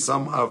HIV.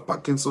 Some have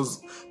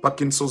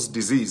Parkinson's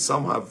disease.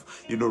 Some have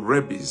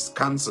rabies,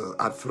 cancer,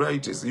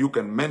 arthritis. You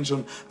can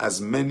mention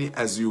as many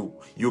as you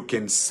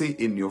can see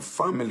in your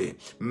family.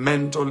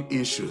 Mental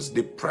issues,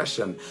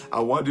 depression.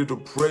 I want you to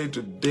pray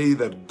today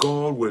that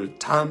God will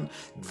turn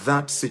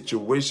that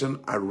situation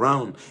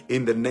around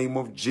in the name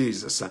of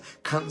Jesus.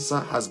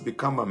 Cancer has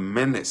become a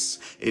menace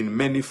in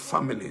many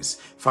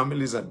families.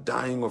 Family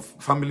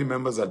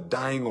members are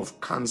dying dying of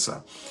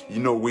cancer.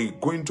 We're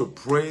going to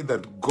pray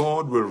that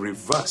God will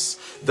reverse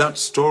that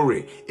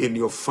story in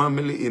your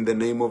family in the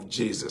name of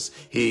Jesus.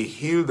 He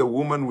healed the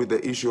woman with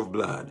the issue of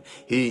blood.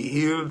 He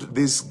healed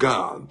this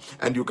girl.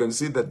 And you can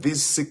see that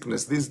this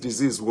sickness, this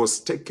disease was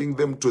taking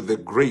them to the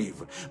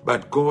grave.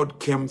 But God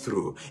came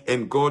through,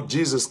 and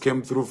Jesus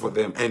came through for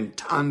them and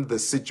turned the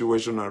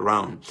situation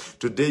around.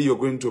 Today you're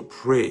going to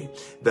pray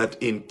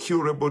that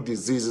incurable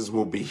diseases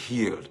will be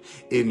healed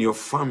in your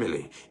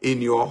family,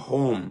 in your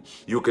home.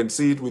 You can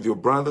see it with your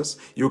brothers.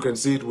 You can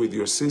see it with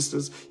your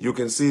sisters. You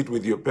can see it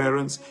with your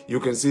parents. You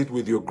can see it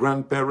with your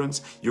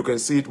grandparents. You can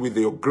see it with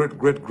your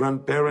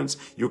great-great-grandparents.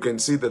 You can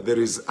see that there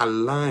is a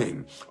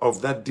line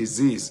of that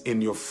disease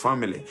in your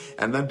family,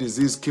 and that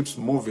disease keeps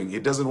moving.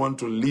 It doesn't want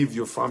to leave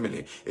your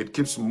family. It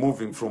keeps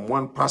moving from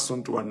one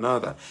person to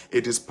another.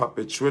 It is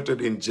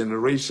perpetuated in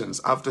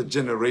generations after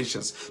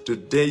generations.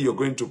 Today you're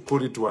going to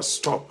put it to a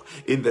stop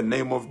in the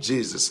name of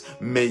Jesus.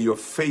 May your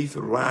faith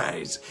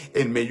rise,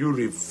 and may you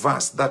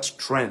reverse that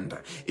trend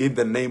in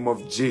the name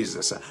of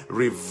Jesus.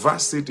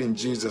 Reverse it in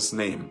Jesus'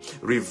 name.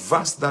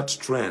 Reverse that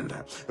trend.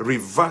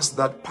 Reverse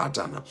that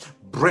pattern.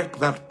 Break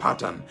that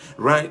pattern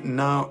right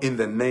now in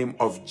the name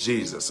of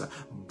Jesus.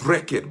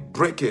 Break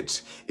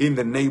it in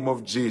the name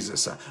of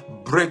Jesus.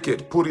 Break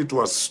it, put it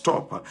to a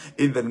stop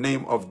in the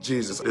name of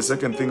Jesus. The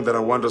second thing that I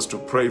want us to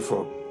pray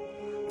for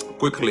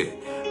quickly,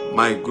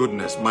 my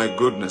goodness,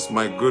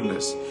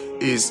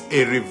 is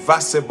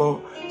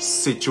irreversible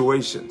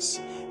situations.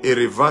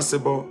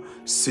 Irreversible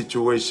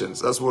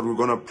situations. That's what we're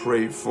going to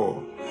pray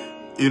for.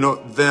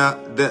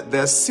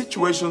 There are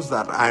situations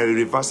that are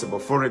irreversible.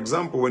 For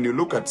example, when you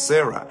look at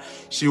Sarah,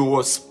 she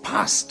was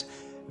past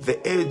the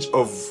age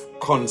of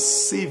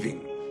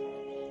conceiving.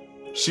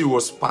 She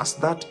was past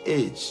that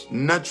age.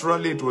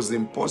 Naturally, it was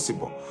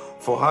impossible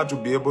for her to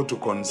be able to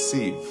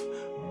conceive.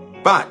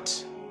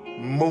 But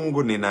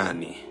Mungu ni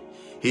nani?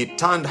 He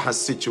turned her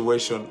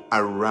situation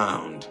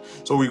around.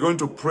 So we're going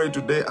to pray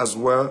today as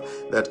well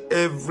that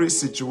every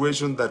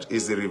situation that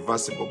is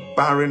irreversible,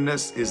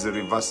 barrenness is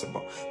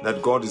irreversible,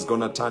 that God is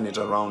going to turn it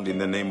around in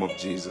the name of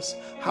Jesus.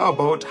 How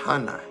about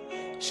Hannah?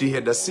 She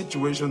had a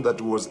situation that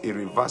was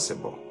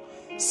irreversible.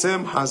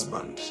 Same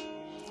husband,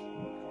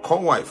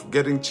 co-wife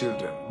getting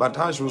children, but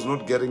her, she was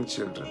not getting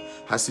children.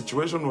 Her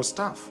situation was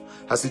tough.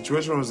 Her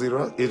situation was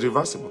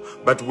irreversible.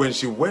 But when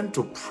she went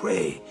to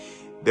pray,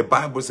 the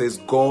Bible says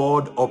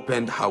God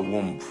opened her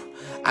womb.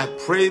 I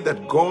pray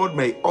that God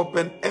may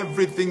open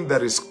everything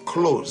that is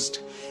closed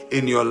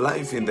in your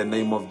life in the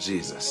name of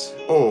Jesus.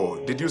 Oh,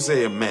 did you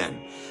say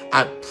amen?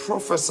 I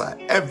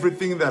prophesy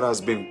everything that has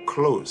been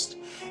closed,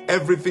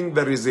 everything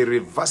that is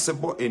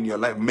irreversible in your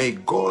life, may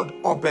God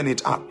open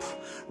it up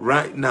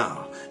right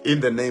now in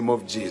the name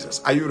of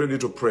Jesus. Are you ready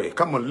to pray?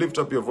 Come on, lift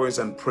up your voice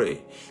and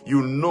pray.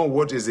 You know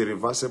what is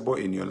irreversible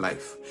in your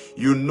life.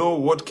 You know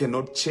what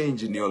cannot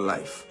change in your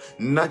life.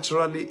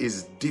 Naturally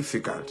is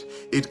difficult.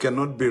 It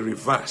cannot be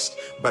reversed.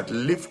 But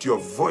lift your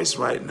voice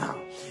right now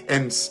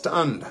and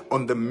stand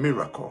on the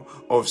miracle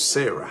of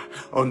Sarah,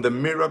 on the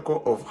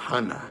miracle of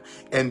Hannah,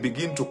 and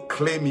begin to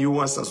claim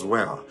yours as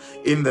well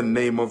in the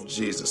name of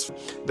Jesus.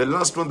 The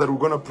last one that we're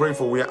going to pray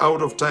for, we are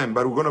out of time,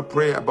 but we're going to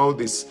pray about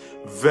this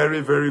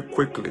very, very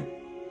quickly,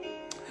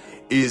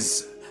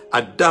 is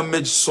a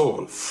damaged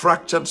soul,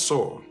 fractured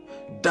soul,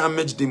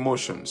 damaged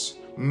emotions,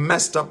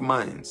 messed up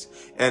minds,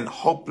 and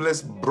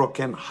hopeless,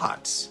 broken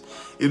hearts.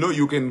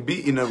 You can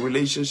be in a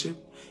relationship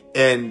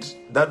and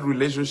that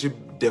relationship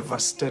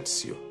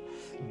devastates you.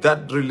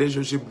 That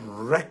relationship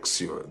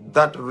wrecks you.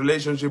 That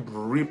relationship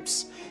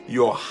rips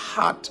your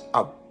heart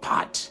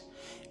apart,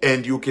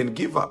 and you can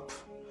give up.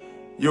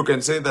 You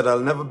can say that I'll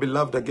never be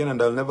loved again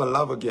and I'll never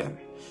love again.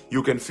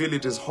 You can feel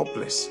it is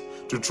hopeless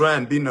to try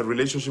and be in a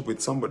relationship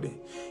with somebody.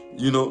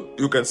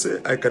 You can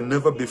say, I can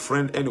never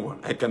befriend anyone.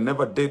 I can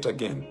never date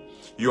again.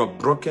 You are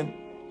broken.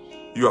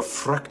 You are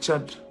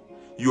fractured.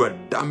 You are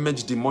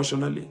damaged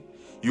emotionally.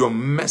 You are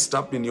messed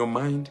up in your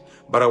mind.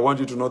 But I want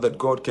you to know that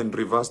God can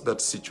reverse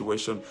that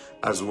situation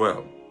as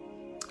well.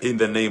 In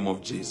the name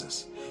of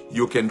Jesus.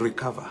 You can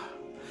recover.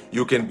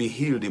 You can be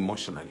healed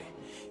emotionally.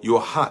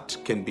 Your heart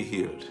can be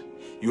healed.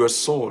 Your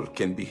soul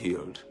can be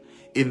healed.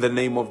 In the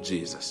name of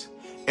Jesus.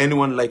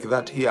 Anyone like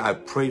that here, I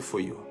pray for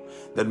you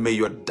that may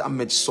your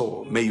damaged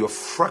soul, may your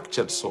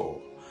fractured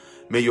soul,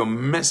 may your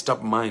messed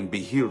up mind be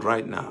healed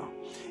right now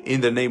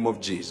in the name of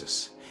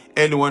Jesus.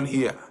 Anyone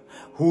here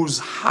whose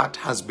heart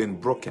has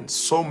been broken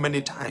so many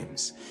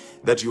times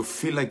that you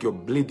feel like you're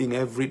bleeding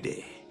every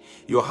day.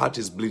 Your heart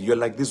is bleeding. You're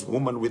like this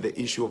woman with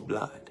the issue of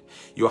blood.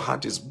 Your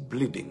heart is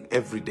bleeding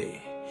every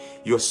day.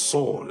 Your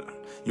soul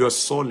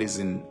is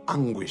in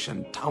anguish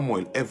and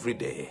turmoil every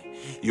day.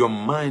 Your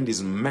mind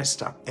is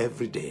messed up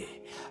every day.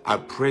 I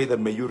pray that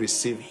may you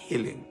receive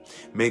healing.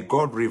 May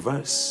God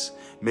reverse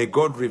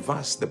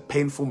the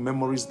painful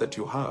memories that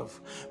you have.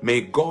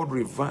 May God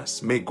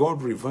reverse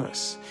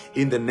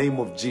in the name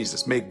of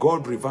Jesus. May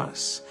God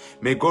reverse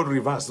May God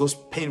reverse those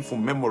painful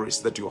memories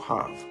that you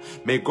have.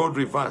 May God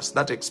reverse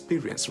that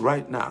experience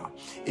right now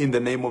in the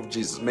name of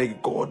Jesus. May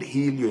God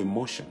heal your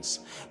emotions.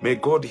 May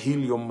God heal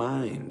your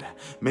mind.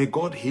 May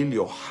God heal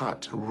your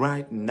heart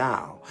right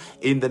now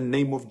in the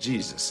name of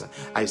Jesus.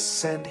 I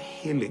send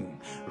healing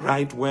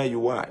right where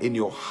you are, in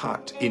your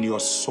heart, in your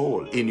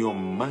soul, in your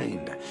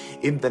mind,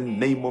 in the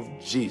name of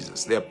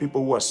Jesus. There are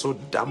people who are so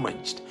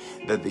damaged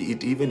that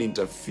it even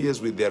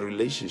interferes with their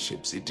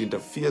relationships. It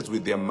interferes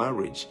with their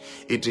marriage.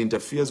 It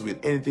interferes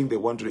with anything they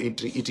want to.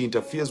 It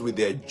interferes with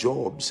their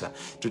jobs.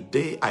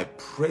 Today, I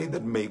pray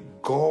that may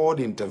God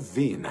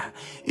intervene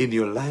in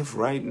your life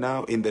right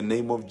now in the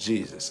name of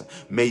Jesus.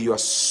 May your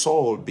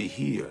soul be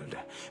healed.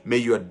 May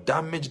your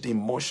damaged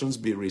emotions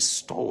be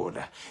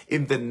restored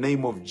in the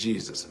name of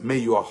Jesus. May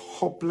your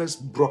hopeless,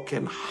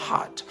 broken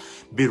heart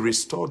be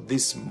restored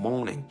this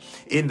morning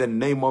in the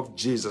name of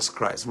Jesus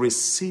Christ.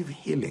 Receive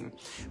healing,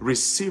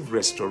 receive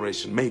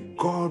restoration. May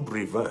God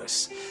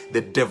reverse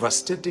the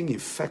devastating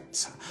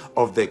effects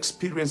of the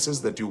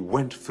experiences that you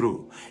went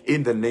through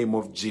in the name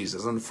of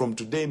Jesus. And from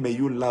today, may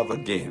you love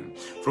again.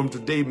 From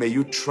today, may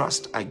you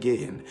trust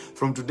again.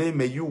 From today,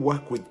 may you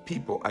work with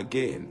people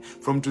again.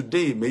 From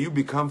today, may you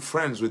become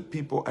friends with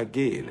people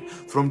again.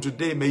 From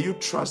today, may you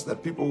trust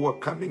that people who are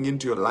coming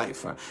into your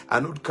life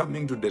are not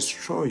coming to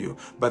destroy you,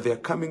 but they are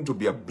coming to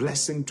be a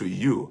blessing to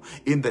you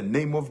in the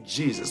name of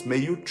Jesus. May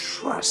you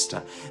trust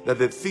that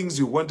the things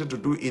you wanted to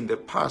do in the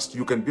past,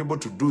 you can be able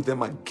to do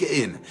them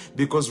again,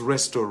 because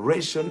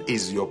restoration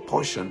is your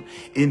portion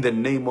in the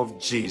name of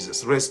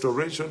Jesus.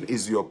 Restoration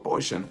is your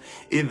portion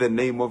in the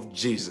name of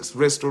Jesus.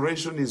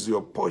 Restoration is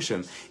your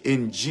portion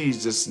in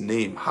Jesus'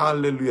 name.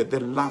 Hallelujah. The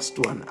last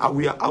one,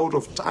 we are out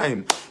of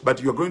time,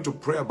 but you're going to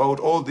pray about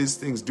all these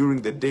things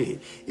during the day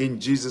in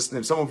Jesus'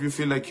 name. Some of you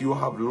feel like you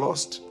have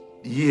lost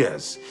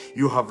years,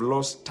 you have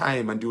lost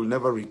time, and you will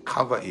never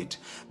recover it.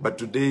 But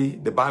today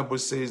the Bible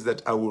says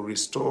that I will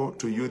restore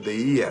to you the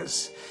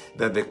years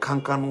that the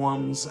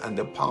cankerworms and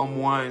the palm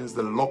wines,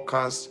 the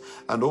locusts,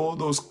 and all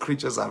those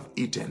creatures have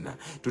eaten.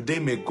 Today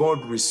may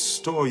God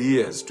restore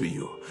years to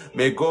you.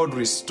 May God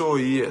restore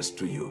years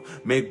to you.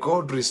 May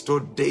God restore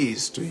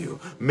days to you.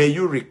 May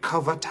you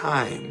recover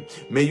time.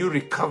 May you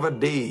recover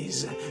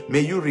days.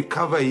 May you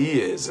recover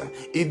years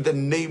in the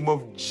name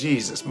of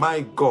Jesus. My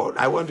God,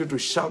 I want you to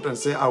shout and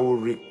say, I will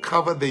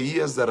recover the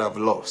years that I've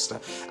lost.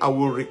 I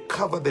will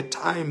recover the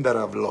time that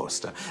I've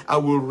lost. I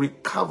will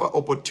recover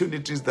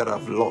opportunities that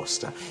I've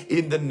lost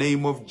in the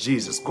name of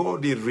Jesus.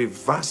 God is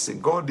reversing.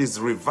 God is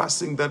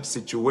reversing that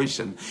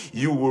situation.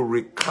 You will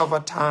recover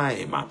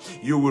time.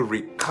 You will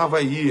recover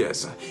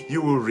years.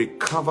 You will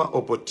recover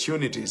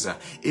opportunities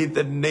in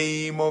the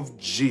name of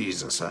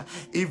Jesus.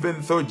 Even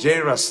though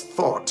Jairus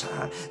thought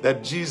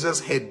that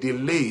Jesus had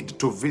delayed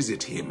to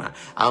visit him,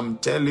 I'm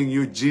telling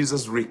you,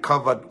 Jesus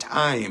recovered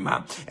time,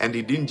 and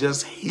he didn't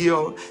just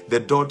heal the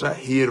daughter,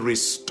 he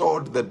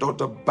restored the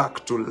daughter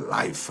back to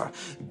life.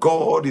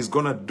 God is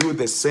going to do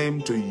the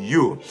same to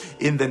you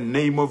in the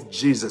name of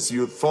Jesus.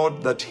 You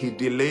thought that he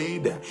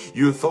delayed.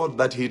 You thought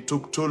that he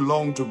took too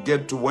long to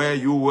get to where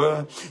you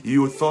were.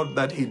 You thought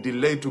that he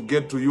delayed to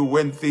get to you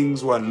when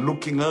things were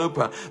looking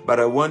up. But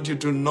I want you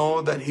to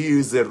know that he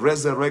is the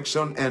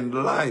resurrection and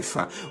life.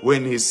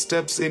 When he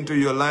steps into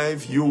your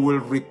life, you will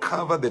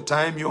recover the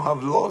time you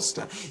have lost.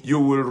 You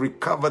will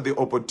recover the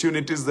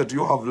opportunities that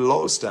you have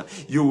lost.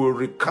 You will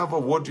recover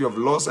what you have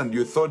lost and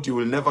you thought you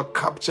will never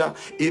capture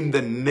in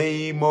the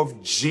name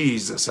of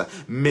Jesus.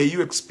 May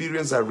you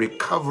experience a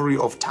recovery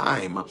of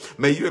time.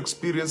 May you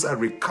experience a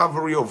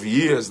recovery of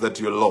years that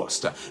you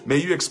lost. May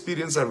you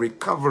experience a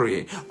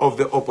recovery of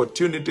the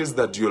opportunities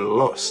that you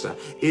lost.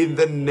 In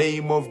the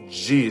name of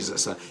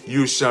Jesus,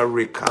 you shall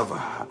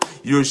recover.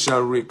 You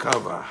shall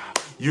recover.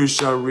 You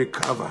shall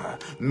recover.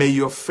 May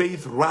your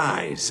faith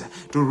rise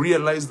to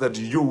realize that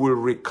you will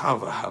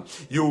recover.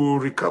 You will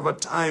recover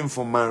time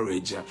for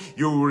marriage.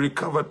 You will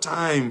recover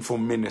time for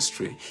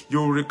ministry. You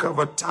will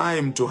recover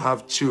time to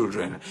have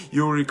children.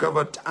 You will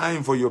recover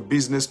time for your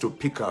business to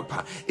pick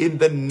up. In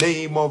the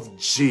name of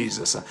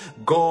Jesus,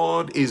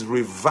 God is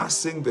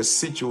reversing the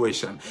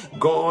situation.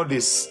 God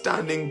is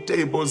standing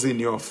tables in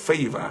your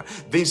favor.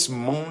 This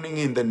morning,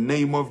 in the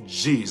name of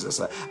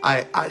Jesus,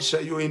 I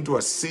usher you into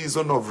a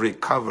season of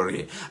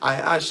recovery. I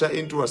usher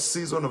into a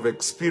season of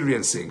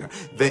experiencing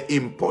the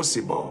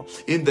impossible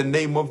in the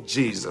name of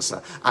Jesus.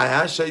 I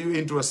usher you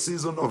into a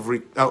season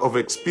of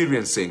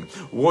experiencing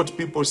what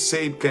people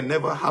said can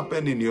never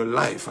happen in your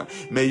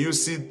life. May you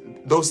see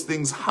those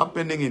things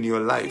happening in your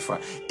life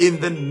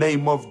in the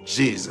name of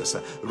Jesus.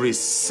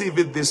 Receive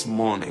it this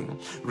morning.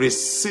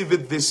 Receive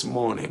it this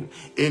morning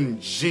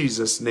in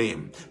Jesus'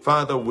 name.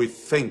 Father, we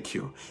thank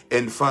you,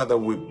 and Father,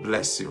 we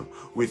bless you.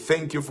 We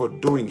thank you for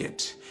doing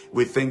it.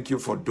 We thank you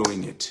for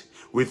doing it.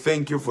 We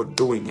thank you for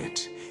doing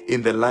it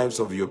in the lives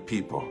of your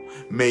people.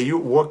 May you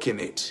walk in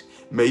it.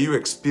 May you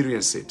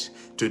experience it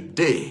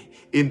today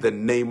in the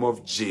name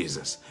of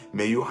Jesus.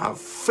 May you have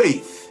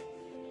faith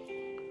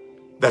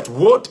that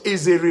what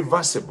is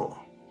irreversible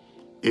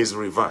is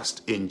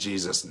reversed in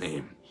Jesus'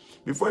 name.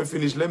 Before I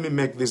finish, let me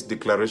make this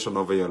declaration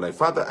over your life.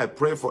 Father, I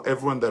pray for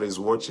everyone that is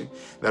watching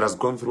that has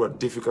gone through a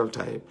difficult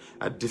time,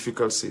 a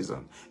difficult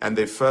season, and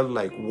they felt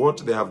like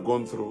what they have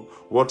gone through,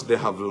 what they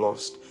have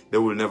lost, they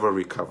will never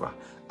recover.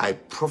 I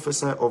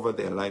prophesy over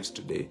their lives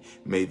today.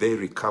 May they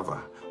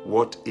recover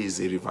what is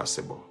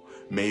irreversible.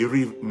 May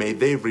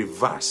they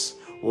reverse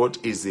what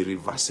is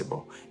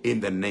irreversible in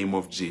the name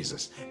of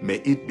Jesus. May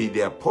it be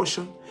their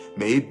portion.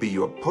 May it be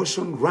your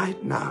portion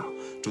right now,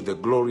 to the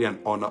glory and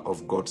honor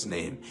of God's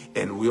name.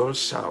 And we all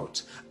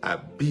shout a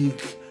big,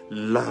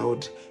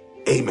 loud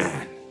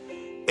amen.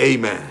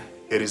 Amen.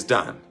 It is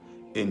done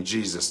in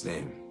Jesus'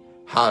 name.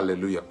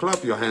 Hallelujah.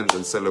 Clap your hands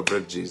and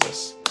celebrate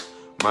Jesus.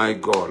 My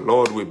God,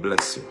 Lord, we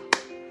bless you.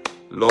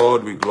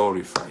 Lord, we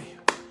glorify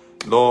you.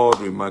 Lord,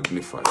 we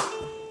magnify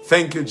you.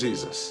 Thank you,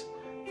 Jesus,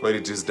 for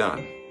it is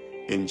done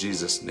in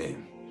Jesus'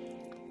 name.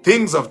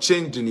 Things have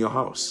changed in your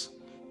house.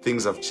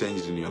 Things have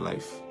changed in your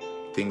life.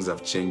 Things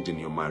have changed in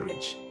your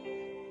marriage.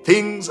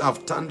 Things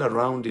have turned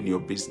around in your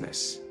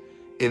business.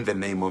 In the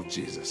name of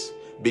Jesus,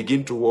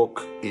 begin to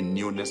walk in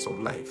newness of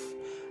life.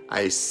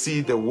 I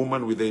see the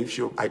woman with the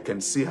issue. I can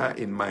see her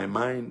in my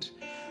mind,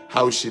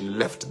 how she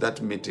left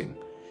that meeting.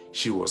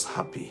 She was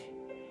happy.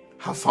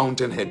 Her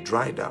fountain had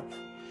dried up.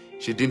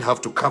 She didn't have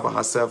to cover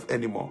herself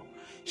anymore.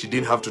 She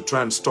didn't have to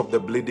try and stop the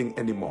bleeding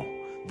anymore.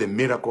 The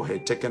miracle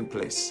had taken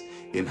place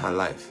in her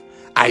life.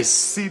 I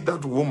see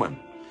that woman.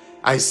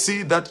 I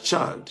see that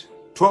child,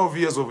 12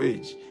 years of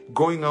age,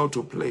 going out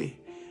to play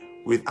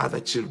with other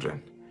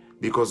children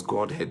because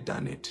God had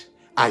done it.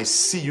 I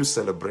see you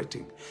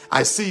celebrating.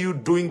 I see you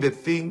doing the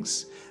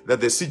things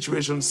that the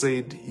situation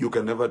said you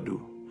can never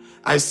do.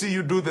 I see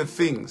you do the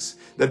things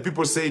that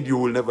people said you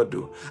will never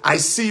do. I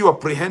see you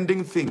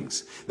apprehending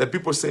things that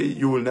people say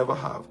you will never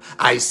have.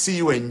 I see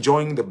you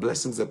enjoying the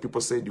blessings that people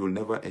said you will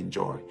never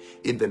enjoy.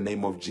 In the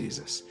name of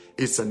Jesus.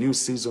 It's a new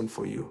season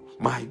for you.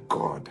 My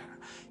God.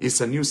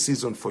 It's a new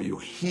season for you.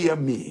 Hear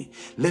me.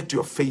 Let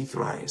your faith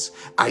rise.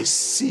 I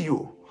see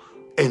you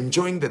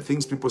enjoying the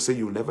things people say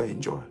you'll never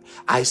enjoy.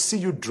 I see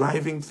you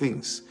driving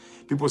things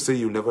people say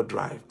you'll never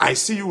drive. I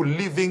see you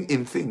living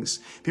in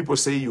things people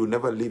say you'll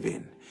never live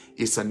in.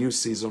 It's a new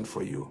season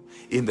for you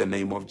in the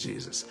name of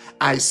Jesus.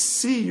 I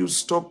see you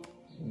stop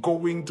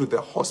going to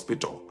the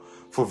hospital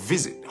for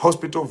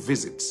hospital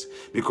visits,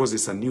 because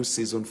it's a new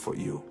season for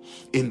you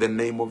in the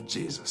name of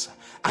Jesus.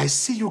 I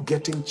see you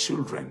getting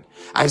children.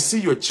 I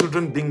see your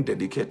children being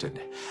dedicated.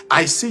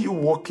 I see you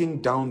walking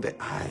down the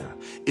aisle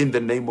in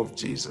the name of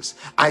Jesus.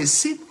 I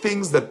see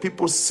things that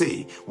people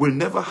say will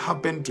never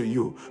happen to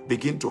you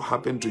begin to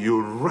happen to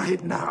you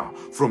right now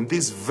from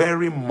this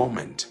very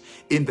moment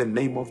in the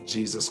name of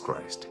Jesus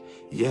Christ.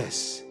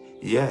 Yes,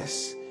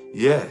 yes,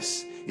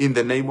 yes, in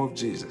the name of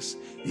Jesus.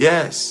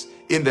 Yes,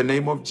 in the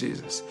name of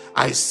Jesus.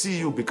 I see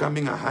you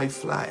becoming a high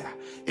flyer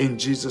in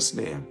Jesus'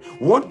 name.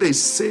 What they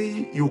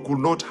say you could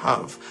not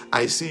have,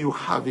 I see you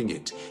having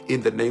it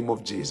in the name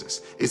of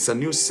Jesus. It's a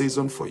new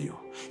season for you.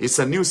 It's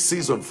a new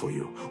season for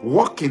you.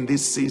 Walk in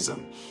this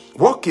season.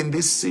 Walk in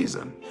this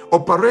season.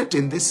 Operate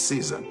in this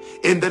season.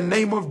 In the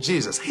name of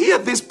Jesus. Hear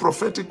this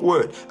prophetic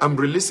word I'm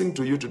releasing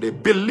to you today.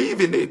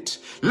 Believe in it.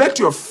 Let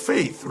your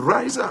faith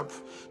rise up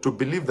to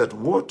believe that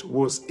what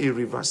was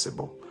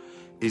irreversible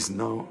is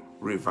now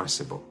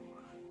reversible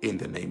in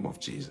the name of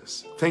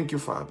Jesus. Thank you,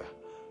 Father,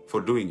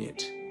 for doing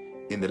it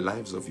in the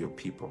lives of your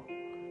people.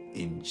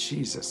 In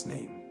Jesus'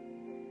 name.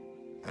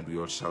 And we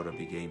all shout a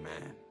big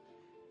amen.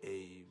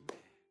 Amen.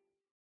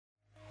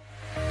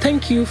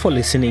 Thank you for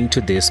listening to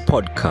this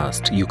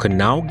podcast. You can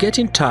now get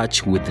in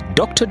touch with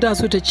Dr.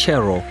 Dazut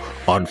Achero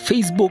on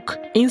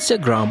Facebook,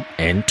 Instagram,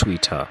 and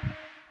Twitter.